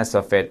viciousness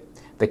of it,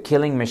 the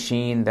killing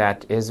machine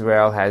that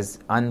Israel has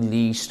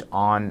unleashed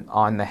on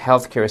the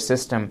healthcare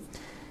system,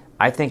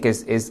 I think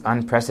is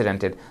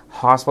unprecedented.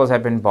 Hospitals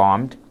have been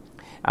bombed.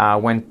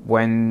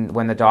 When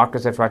the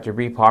doctors have tried to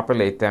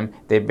repopulate them,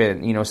 they've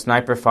been,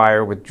 sniper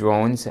fire with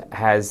drones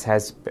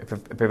has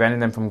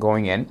prevented them from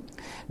going in.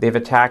 They've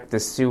attacked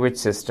the sewage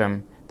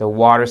system, the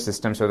water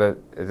system, so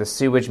the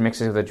sewage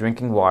mixes with the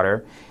drinking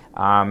water,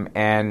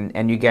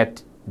 and you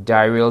get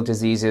diarrheal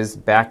diseases,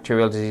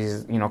 bacterial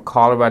diseases.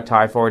 Cholera,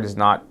 typhoid is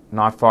not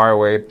far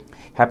away.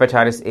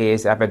 Hepatitis A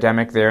is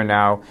epidemic there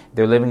now.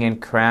 They're living in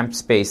cramped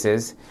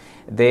spaces.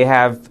 They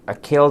have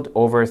killed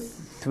over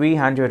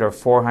 300 or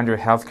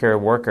 400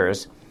 healthcare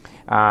workers.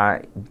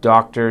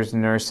 Doctors,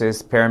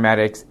 nurses,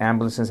 paramedics,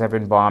 ambulances have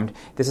been bombed.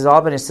 This has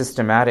all been a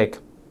systematic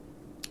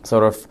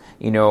sort of,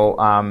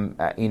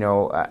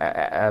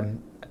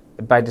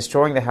 by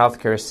destroying the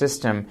healthcare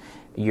system,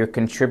 you're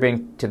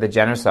contributing to the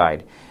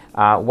genocide.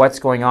 What's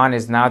going on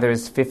is now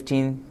there's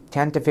 10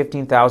 to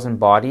 15,000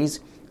 bodies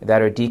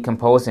that are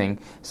decomposing.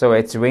 So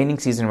it's raining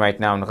season right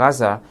now in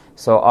Gaza,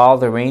 so all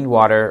the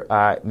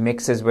rainwater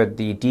mixes with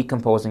the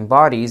decomposing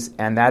bodies,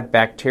 and that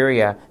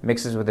bacteria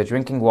mixes with the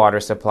drinking water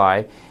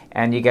supply,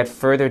 and you get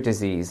further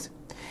disease.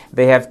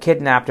 They have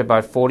kidnapped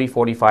about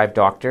 45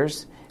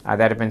 doctors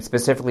that have been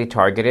specifically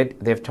targeted.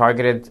 They've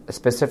targeted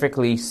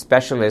specifically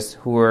specialists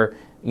who are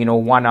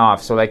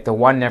one-off. So like the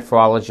one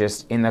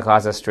nephrologist in the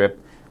Gaza Strip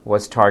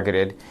was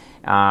targeted.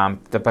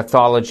 The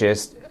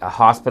pathologist,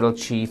 hospital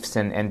chiefs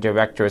and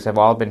directors have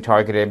all been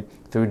targeted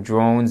through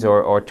drones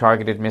or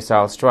targeted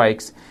missile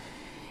strikes.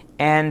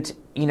 And,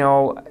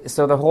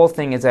 so the whole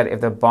thing is that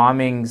if the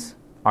bombings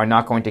are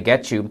not going to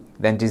get you,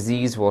 then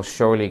disease will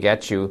surely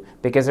get you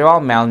because they're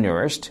all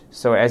malnourished.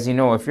 So as you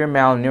know, if you're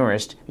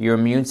malnourished, your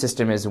immune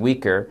system is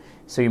weaker,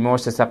 so you're more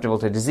susceptible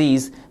to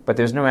disease, but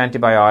there's no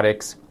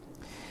antibiotics.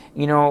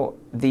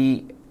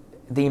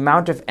 The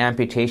amount of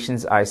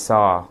amputations I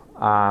saw,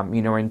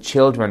 in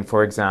children,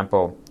 for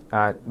example,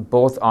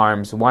 both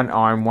arms, one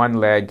arm, one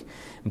leg,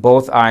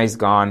 both eyes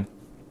gone,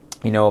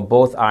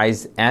 both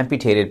eyes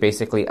amputated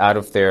basically out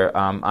of their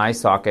eye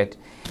socket.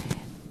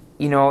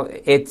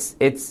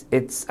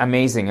 It's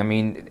amazing. I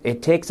mean,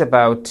 it takes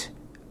about,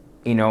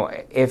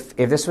 if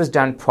this was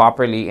done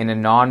properly in a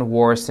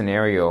non-war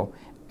scenario,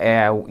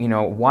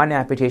 one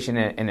amputation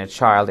in a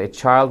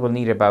child will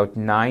need about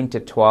 9 to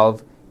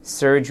 12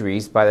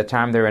 surgeries by the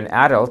time they're an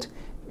adult,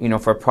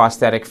 for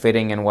prosthetic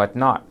fitting and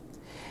whatnot.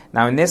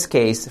 Now, in this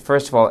case,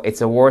 first of all,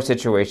 it's a war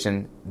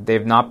situation.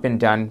 They've not been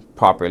done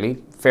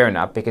properly. Fair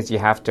enough, because you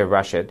have to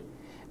rush it.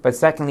 But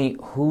secondly,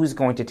 who's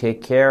going to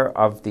take care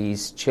of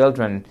these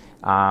children,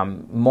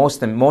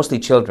 mostly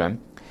children,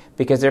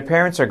 because their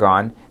parents are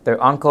gone,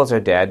 their uncles are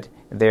dead,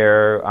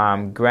 their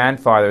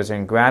grandfathers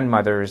and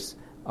grandmothers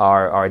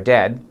are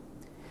dead.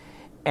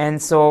 And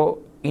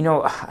so,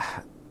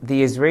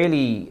 the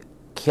Israeli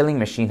killing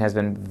machine has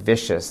been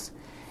vicious.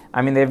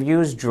 I mean, they've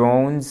used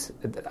drones.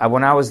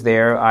 When I was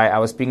there, I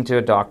was speaking to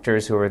the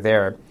doctors who were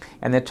there,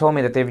 and they told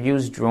me that they've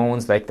used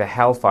drones like the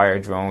Hellfire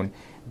drone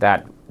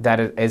that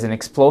is an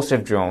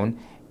explosive drone.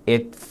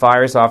 It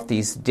fires off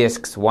these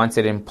discs once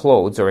it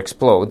implodes or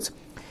explodes,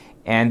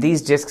 and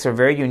these discs are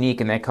very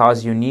unique and they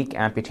cause unique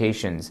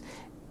amputations.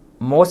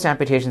 Most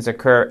amputations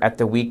occur at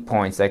the weak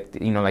points, like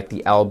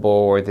the elbow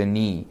or the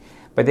knee.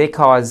 But they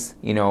cause,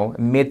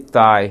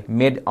 mid-thigh,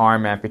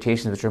 mid-arm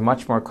amputations, which are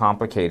much more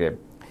complicated.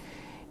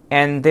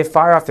 And they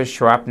fire off the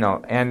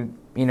shrapnel. And,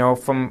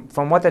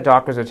 from what the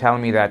doctors are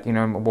telling me that,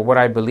 what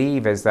I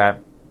believe is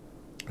that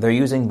they're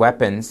using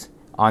weapons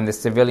on the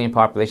civilian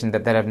population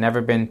that have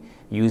never been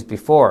used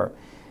before.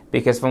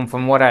 Because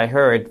from what I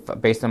heard,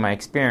 based on my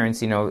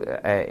experience,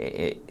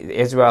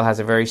 Israel has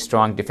a very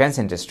strong defense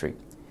industry.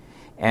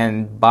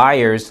 And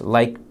buyers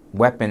like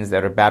weapons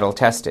that are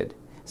battle-tested.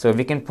 So if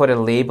you can put a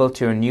label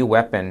to a new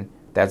weapon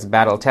that's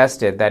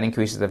battle-tested, that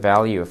increases the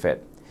value of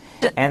it.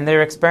 And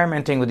they're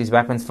experimenting with these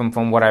weapons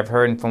from what I've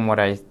heard and from what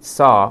I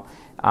saw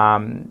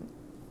in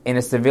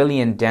a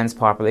civilian dense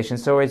population.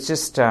 So it's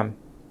just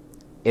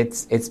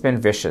it's been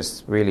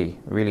vicious, really,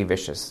 really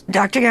vicious.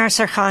 Dr.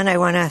 Yasir Khan, I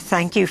want to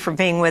thank you for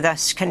being with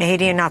us.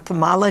 Canadian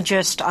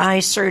ophthalmologist, eye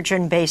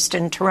surgeon based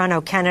in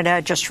Toronto,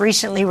 Canada, just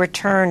recently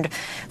returned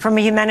from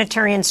a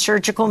humanitarian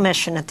surgical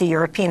mission at the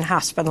European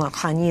Hospital in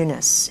Khan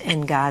Yunis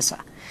in Gaza.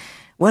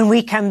 When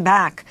we come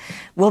back,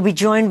 we'll be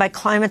joined by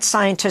climate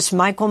scientist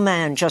Michael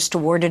Mann, just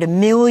awarded $1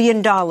 million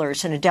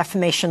in a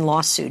defamation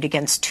lawsuit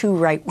against 2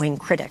 right-wing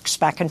critics.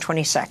 Back in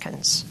 20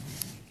 seconds.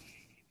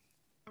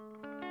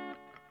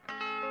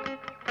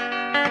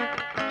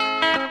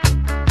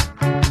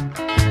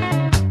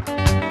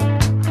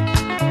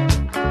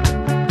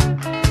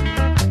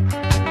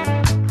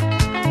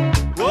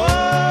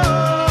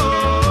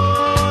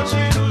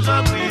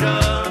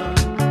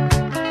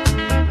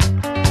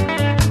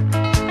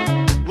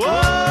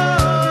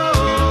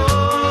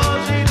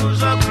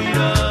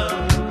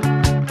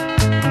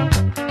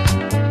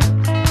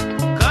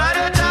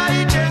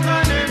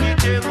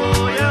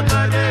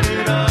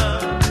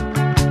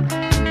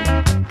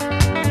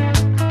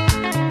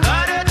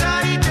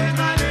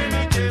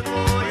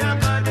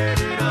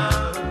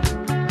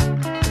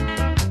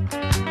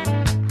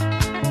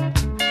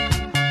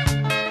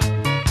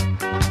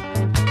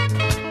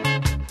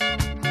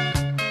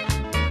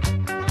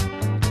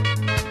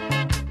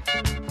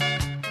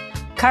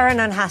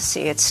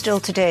 Karananhasi, It's Still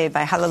Today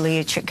by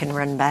Hallelujah Chicken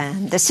Run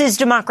Band. This is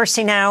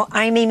Democracy Now!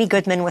 I'm Amy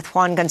Goodman with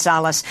Juan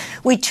Gonzalez.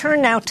 We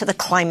turn now to the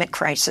climate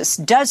crisis.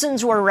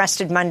 Dozens were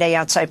arrested Monday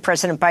outside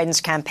President Biden's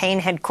campaign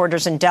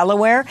headquarters in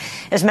Delaware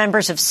as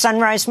members of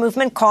Sunrise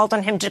Movement called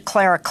on him to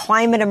declare a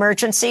climate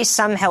emergency.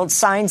 Some held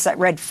signs that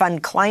read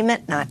 "Fund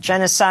Climate, Not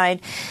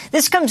Genocide."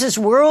 This comes as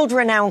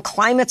world-renowned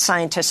climate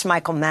scientist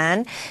Michael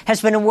Mann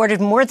has been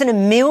awarded more than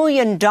 $1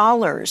 million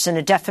in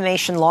a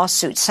defamation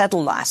lawsuit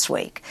settled last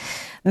week.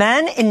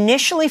 Mann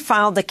initially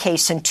filed the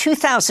case in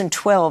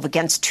 2012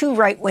 against 2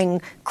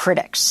 right-wing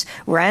critics.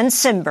 Rand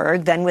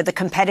Simberg, then with the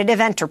Competitive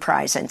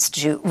Enterprise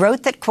Institute,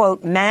 wrote that,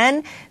 quote,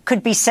 Mann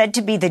could be said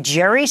to be the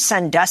Jerry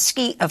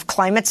Sandusky of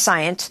climate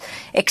science,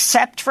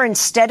 except for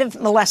instead of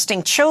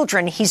molesting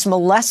children, he's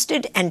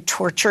molested and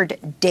tortured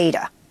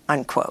data,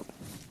 unquote.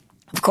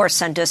 Of course,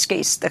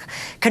 Sandusky's the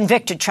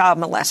convicted child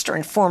molester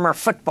and former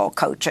football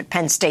coach at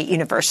Penn State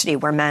University,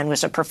 where Mann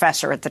was a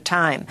professor at the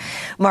time.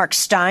 Mark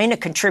Stein, a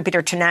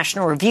contributor to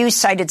National Review,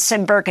 cited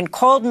Simberg and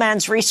called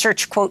Mann's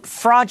research, quote,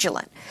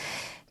 fraudulent.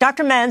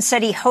 Dr. Mann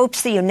said he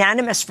hopes the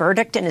unanimous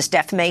verdict in his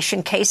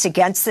defamation case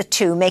against the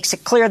 2 makes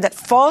it clear that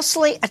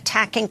falsely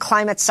attacking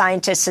climate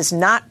scientists is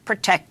not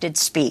protected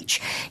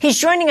speech. He's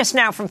joining us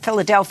now from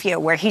Philadelphia,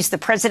 where he's the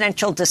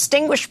Presidential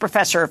Distinguished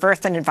Professor of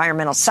Earth and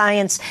Environmental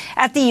Science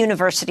at the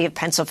University of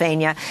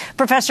Pennsylvania.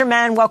 Professor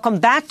Mann, welcome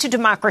back to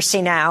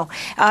Democracy Now!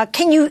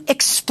 Can you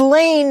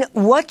explain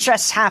what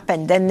just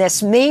happened in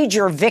this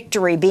major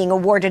victory being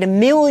awarded $1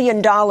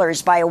 million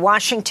by a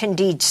Washington,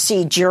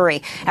 D.C.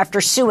 jury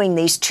after suing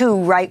these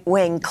 2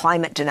 right-wing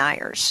climate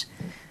deniers?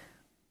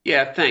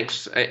 Yeah,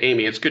 thanks,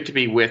 Amy. It's good to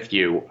be with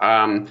you.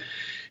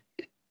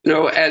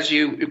 As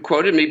you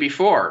quoted me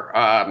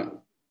before,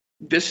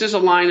 this is a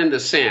line in the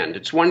sand.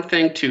 It's one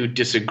thing to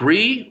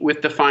disagree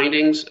with the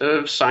findings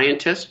of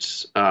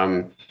scientists.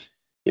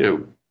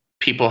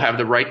 People have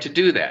the right to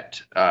do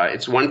that.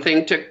 It's one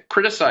thing to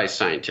criticize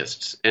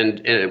scientists.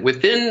 And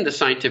within the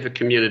scientific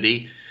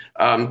community,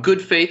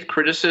 good faith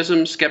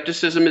criticism,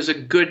 skepticism is a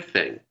good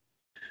thing.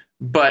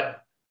 But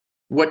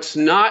what's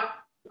not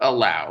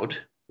allowed,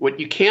 what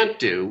you can't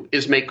do,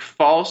 is make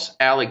false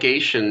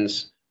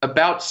allegations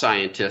about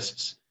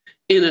scientists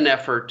in an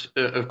effort,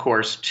 of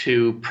course,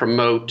 to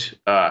promote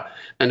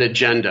an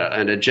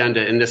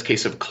agenda in this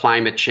case of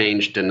climate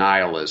change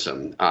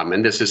denialism.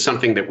 And this is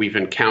something that we've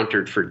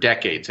encountered for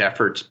decades,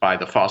 efforts by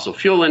the fossil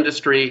fuel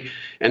industry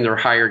and their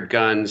hired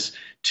guns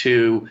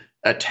to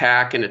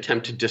attack and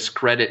attempt to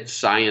discredit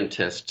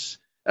scientists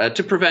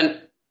to prevent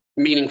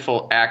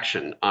meaningful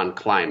action on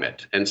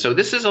climate. And so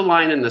this is a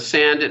line in the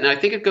sand, and I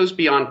think it goes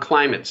beyond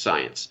climate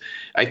science.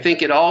 I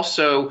think it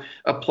also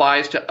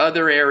applies to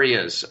other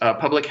areas,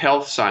 public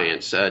health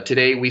science.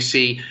 Today we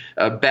see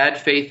bad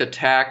faith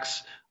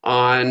attacks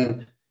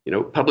on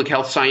public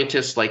health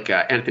scientists like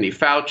Anthony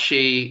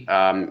Fauci,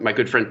 my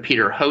good friend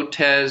Peter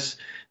Hotez.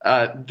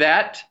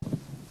 That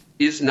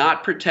is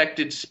not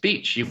protected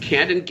speech. You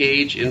can't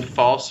engage in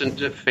false and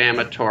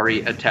defamatory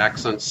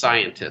attacks on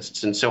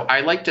scientists. And so I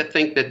like to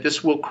think that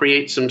this will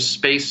create some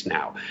space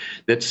now,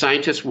 that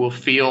scientists will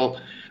feel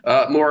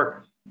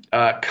more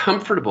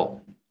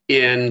comfortable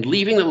in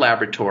leaving the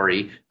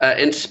laboratory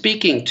and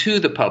speaking to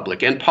the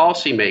public and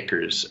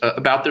policymakers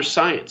about their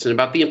science and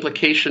about the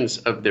implications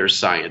of their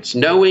science,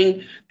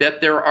 knowing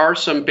that there are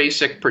some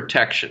basic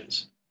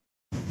protections.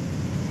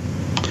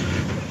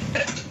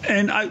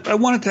 And I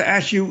wanted to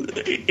ask you,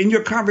 in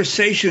your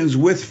conversations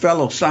with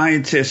fellow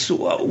scientists,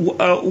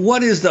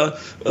 what is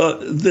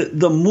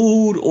the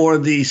mood or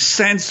the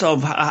sense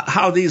of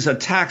how these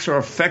attacks are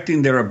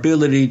affecting their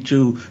ability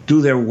to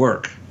do their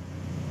work?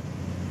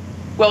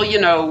 Well,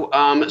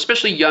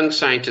 especially young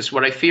scientists,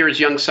 what I fear is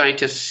young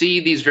scientists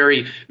see these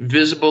very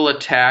visible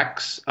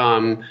attacks,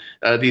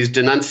 these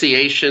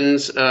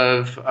denunciations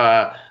of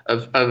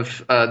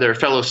their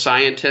fellow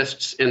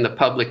scientists in the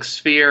public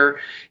sphere,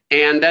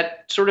 and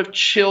that sort of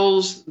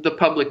chills the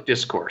public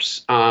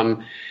discourse.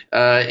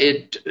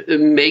 It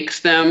makes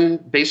them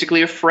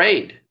basically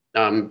afraid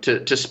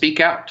to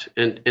speak out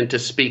and to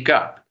speak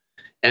up.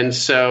 And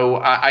so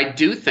I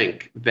do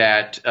think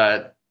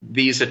that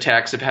these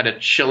attacks have had a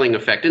chilling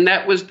effect, and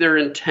that was their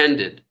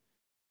intended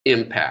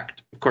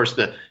impact. Of course,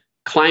 the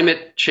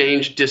climate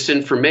change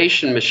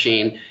disinformation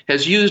machine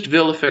has used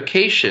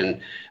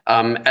vilification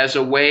as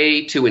a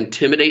way to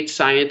intimidate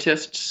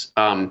scientists,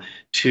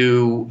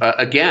 to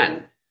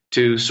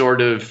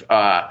sort of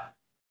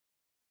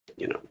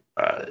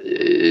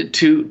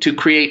to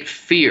create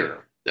fear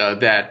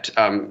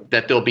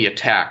that they'll be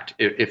attacked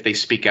if they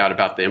speak out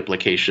about the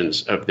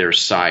implications of their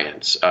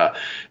science.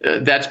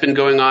 That's been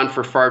going on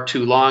for far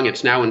too long.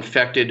 It's now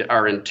infected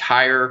our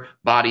entire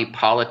body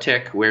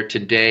politic, where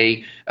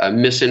today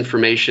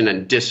misinformation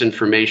and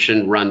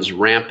disinformation runs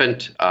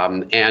rampant.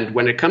 And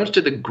when it comes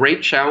to the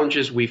great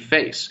challenges we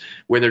face,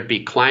 whether it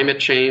be climate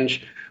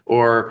change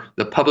or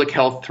the public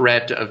health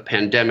threat of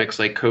pandemics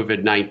like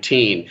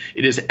COVID-19,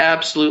 it is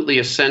absolutely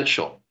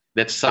essential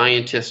that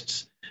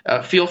scientists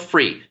feel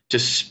free to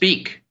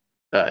speak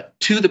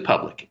to the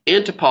public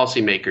and to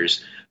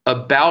policymakers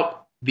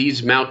about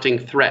these mounting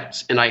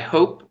threats. And I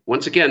hope,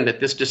 once again, that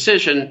this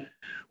decision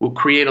will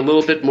create a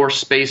little bit more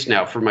space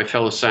now for my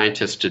fellow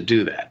scientists to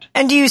do that.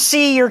 And do you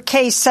see your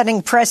case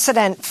setting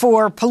precedent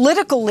for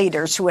political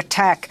leaders who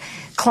attack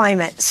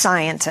climate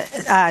science,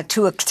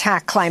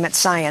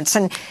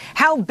 And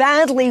how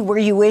badly were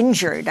you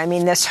injured? I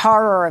mean, this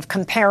horror of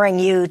comparing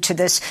you to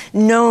this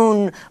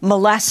known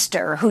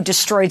molester who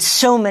destroyed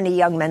so many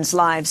young men's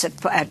lives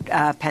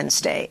at Penn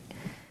State.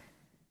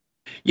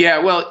 Yeah,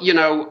 well,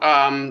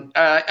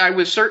 I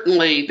was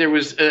certainly, there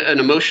was an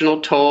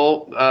emotional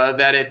toll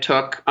that it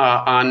took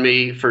on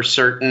me for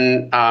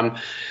certain.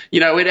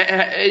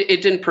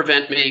 It didn't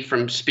prevent me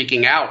from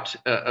speaking out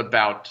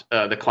about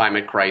the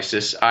climate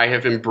crisis. I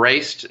have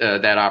embraced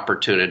that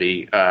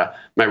opportunity.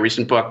 My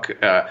recent book,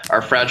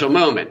 Our Fragile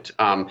Moment,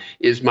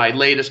 is my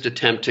latest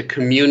attempt to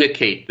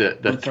communicate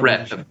the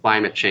threat of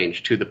climate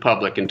change to the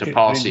public and to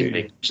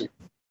policymakers.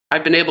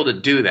 I've been able to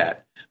do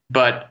that.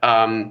 But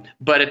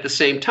at the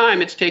same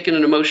time, it's taken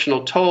an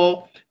emotional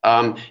toll,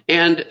 and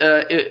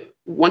it,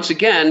 once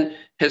again,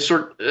 has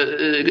sort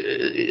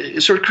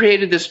of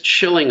created this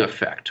chilling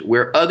effect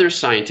where other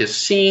scientists,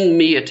 seeing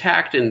me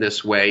attacked in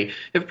this way,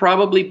 have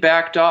probably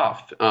backed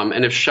off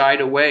and have shied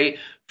away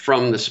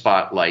from the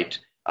spotlight.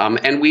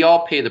 And we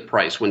all pay the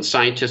price when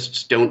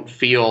scientists don't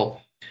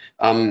feel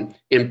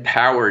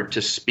empowered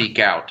to speak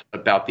out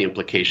about the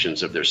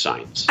implications of their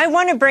science. I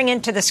want to bring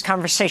into this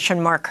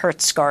conversation Mark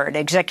Hertsgaard,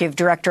 Executive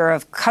Director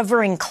of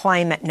Covering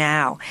Climate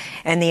Now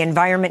and the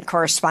environment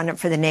correspondent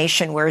for The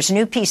Nation, where his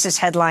new piece is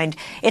headlined,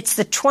 "It's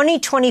the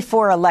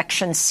 2024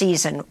 election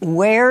season.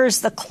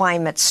 Where's the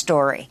climate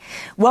story?"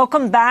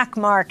 Welcome back,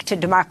 Mark, to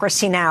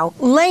Democracy Now!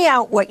 Lay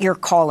out what you're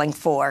calling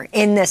for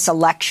in this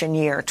election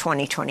year,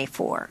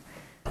 2024.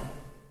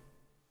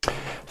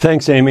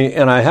 Thanks, Amy.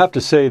 And I have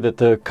to say that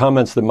the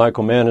comments that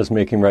Michael Mann is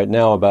making right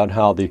now about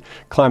how the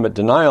climate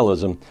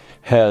denialism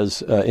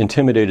has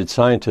intimidated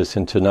scientists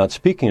into not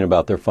speaking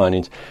about their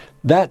findings,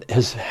 that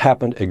has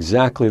happened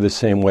exactly the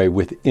same way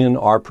within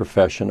our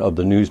profession of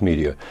the news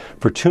media.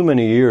 For too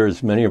many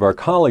years, many of our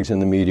colleagues in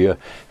the media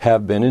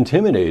have been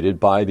intimidated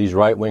by these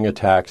right-wing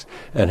attacks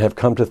and have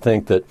come to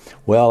think that,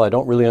 well, I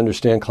don't really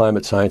understand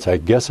climate science. I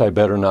guess I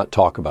better not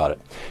talk about it.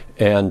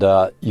 And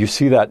you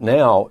see that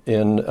now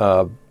in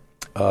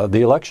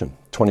the election,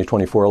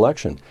 2024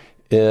 election,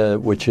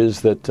 which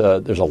is that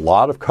there's a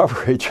lot of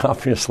coverage,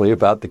 obviously,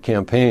 about the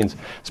campaigns,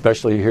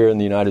 especially here in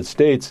the United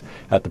States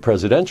at the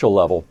presidential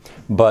level,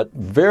 but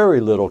very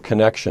little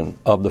connection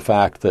of the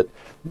fact that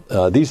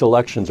these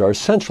elections are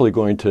essentially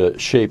going to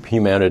shape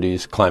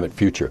humanity's climate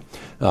future.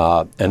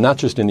 And not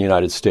just in the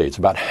United States.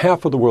 About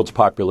half of the world's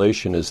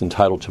population is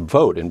entitled to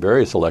vote in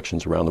various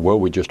elections around the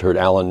world. We just heard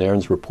Alan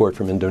Nairn's report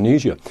from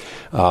Indonesia.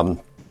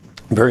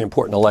 Very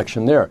important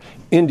election there.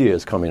 India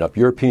is coming up,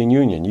 European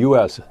Union,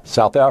 U.S.,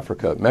 South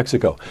Africa,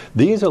 Mexico.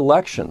 These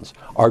elections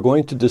are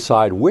going to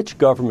decide which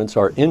governments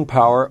are in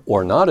power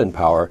or not in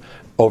power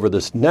over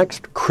this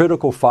next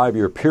critical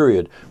 5-year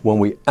period when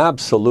we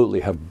absolutely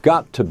have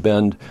got to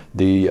bend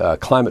the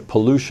climate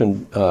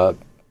pollution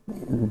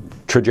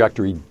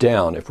trajectory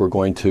down if we're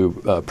going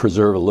to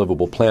preserve a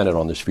livable planet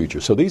on this future.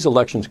 So these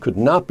elections could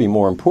not be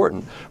more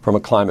important from a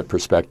climate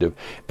perspective,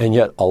 and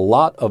yet a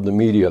lot of the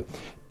media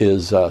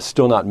is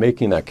still not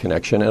making that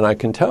connection. And I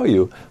can tell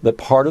you that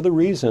part of the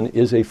reason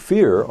is a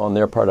fear on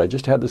their part. I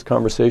just had this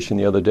conversation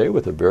the other day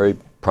with a very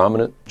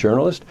prominent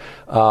journalist,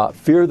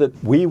 fear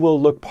that we will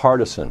look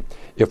partisan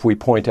if we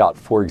point out,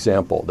 for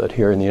example, that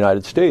here in the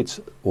United States,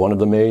 one of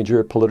the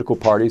major political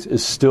parties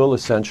is still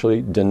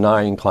essentially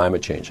denying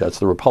climate change. That's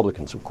the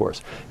Republicans, of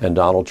course, and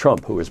Donald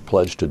Trump, who has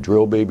pledged to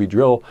drill, baby,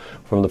 drill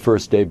from the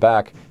first day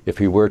back if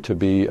he were to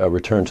be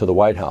returned to the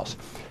White House.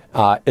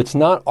 It's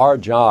not our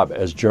job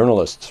as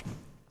journalists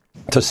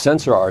to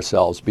censor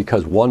ourselves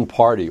because one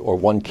party or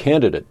one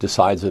candidate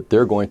decides that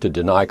they're going to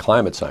deny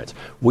climate science.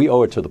 We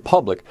owe it to the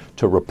public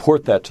to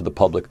report that to the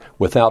public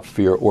without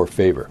fear or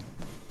favor.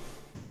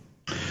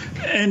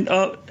 And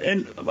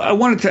I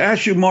wanted to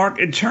ask you, Mark,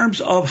 in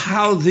terms of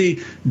how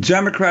the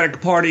Democratic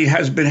Party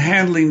has been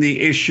handling the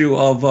issue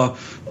of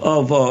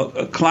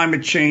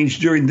climate change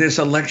during this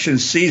election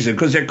season,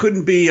 because there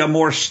couldn't be a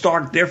more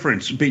stark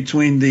difference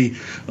between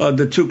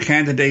the two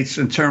candidates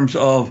in terms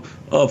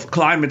of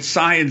climate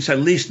science, at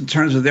least in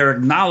terms of their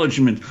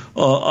acknowledgement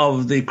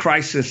of the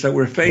crisis that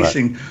we're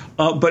facing.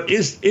 Right. But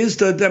is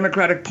the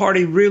Democratic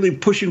Party really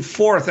pushing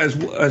forth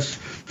as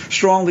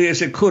strongly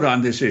as it could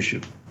on this issue?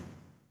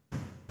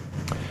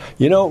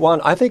 You know, Juan,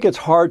 I think it's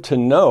hard to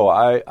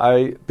know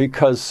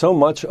because so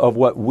much of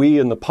what we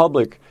in the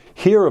public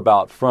hear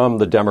about from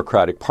the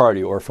Democratic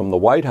Party or from the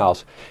White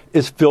House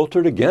is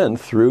filtered again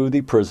through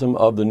the prism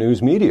of the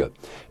news media.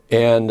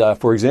 And,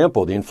 for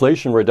example, the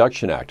Inflation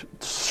Reduction Act,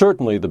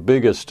 certainly the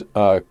biggest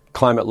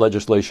climate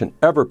legislation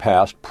ever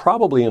passed,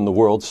 probably in the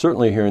world,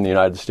 certainly here in the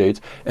United States,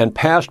 and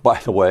passed, by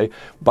the way,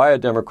 by a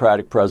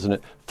Democratic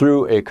president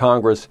through a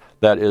Congress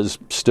that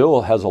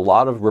still has a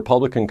lot of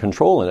Republican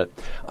control in it.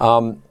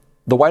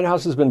 The White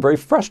House has been very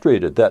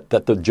frustrated that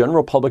the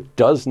general public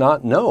does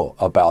not know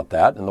about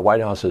that. And the White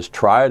House has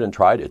tried and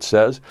tried, it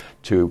says,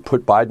 to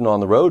put Biden on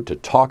the road to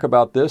talk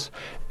about this.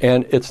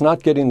 And it's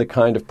not getting the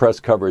kind of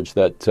press coverage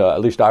that at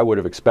least I would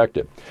have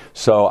expected.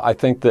 So I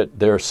think that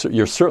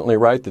you're certainly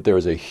right that there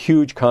is a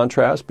huge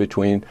contrast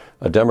between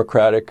a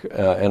Democratic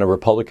and a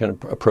Republican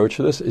approach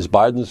to this. Is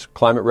Biden's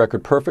climate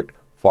record perfect?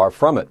 Far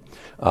from it.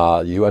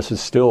 The U.S. is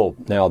still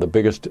now the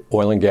biggest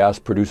oil and gas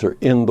producer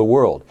in the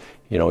world.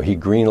 You know, he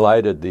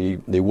green-lighted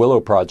the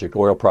Willow Project,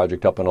 oil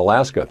project up in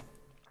Alaska.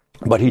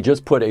 But he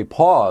just put a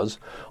pause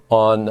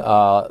on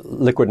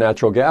liquid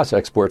natural gas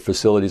export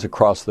facilities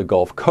across the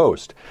Gulf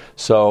Coast.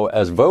 So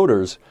as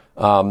voters,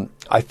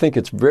 I think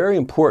it's very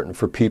important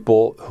for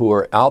people who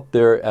are out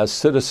there as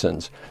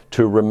citizens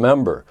to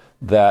remember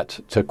that,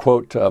 to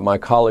quote my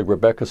colleague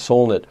Rebecca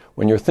Solnit,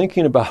 when you're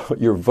thinking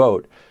about your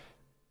vote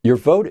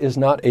is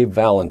not a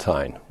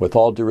Valentine, with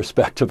all due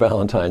respect to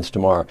Valentine's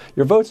tomorrow.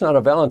 Your vote's not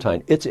a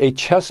Valentine. It's a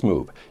chess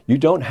move. You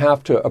don't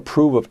have to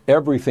approve of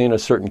everything a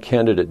certain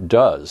candidate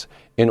does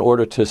in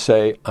order to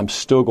say, I'm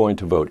still going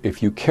to vote.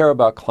 If you care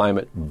about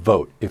climate,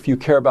 vote. If you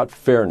care about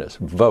fairness,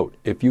 vote.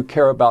 If you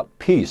care about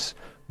peace,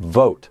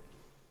 vote.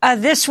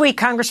 This week,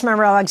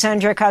 Congressmember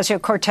Alexandria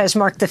Ocasio-Cortez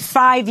marked the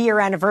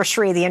 5-year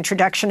anniversary of the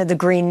introduction of the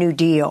Green New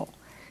Deal.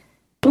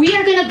 We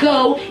are going to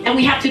go, and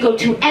we have to go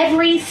to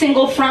every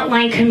single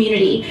frontline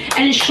community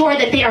and ensure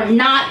that they are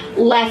not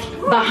left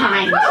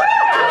behind.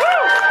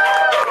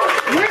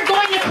 We're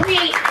going to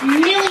create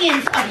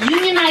millions of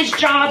unionized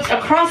jobs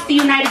across the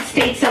United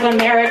States of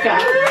America.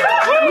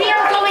 We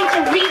are going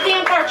to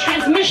revamp our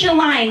transmission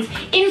lines,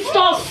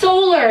 install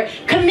solar,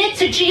 commit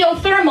to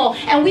geothermal,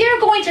 and we are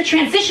going to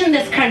transition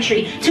this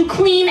country to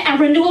clean and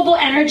renewable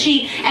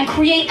energy and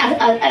create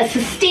a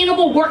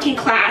sustainable working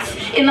class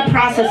in the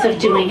process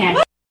of doing it.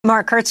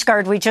 Mark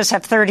Hertsgaard, we just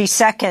have 30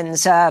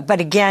 seconds.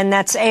 But again,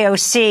 that's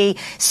AOC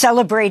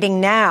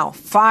celebrating now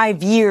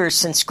 5 years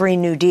since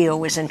Green New Deal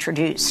was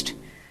introduced.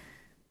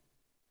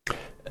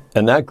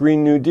 And that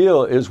Green New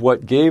Deal is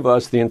what gave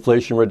us the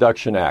Inflation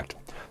Reduction Act.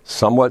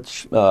 Somewhat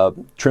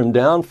trimmed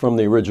down from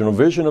the original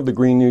vision of the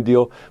Green New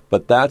Deal,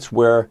 but that's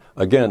where,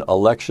 again,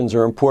 elections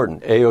are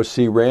important.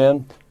 AOC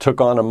ran,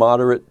 took on a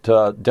moderate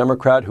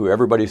Democrat who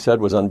everybody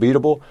said was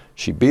unbeatable.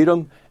 She beat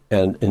him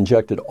and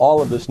injected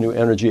all of this new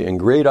energy and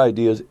great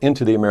ideas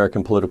into the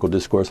American political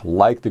discourse,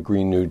 like the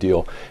Green New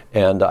Deal.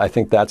 And I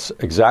think that's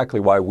exactly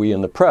why we in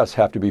the press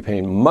have to be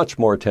paying much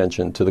more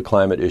attention to the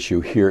climate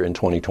issue here in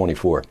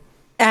 2024.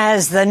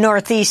 As the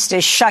Northeast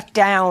is shut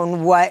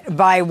down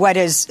by what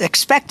is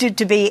expected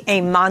to be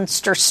a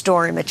monster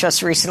storm. It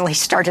just recently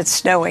started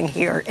snowing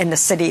here in the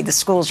city. The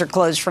schools are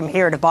closed from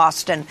here to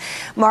Boston.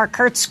 Mark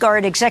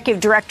Hertsgaard,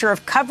 Executive Director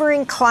of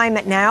Covering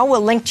Climate Now,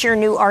 will link to your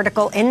new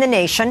article in The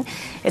Nation.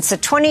 It's the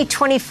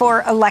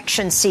 2024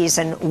 election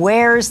season.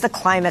 Where's the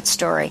climate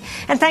story?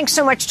 And thanks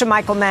so much to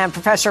Michael Mann,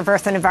 Professor of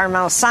Earth and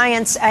Environmental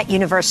Science at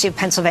University of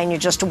Pennsylvania,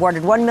 just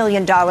awarded $1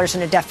 million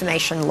in a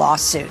defamation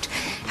lawsuit.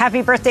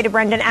 Happy birthday to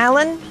Brendan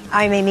Allen.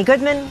 I'm Amy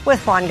Goodman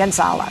with Juan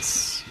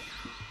Gonzalez.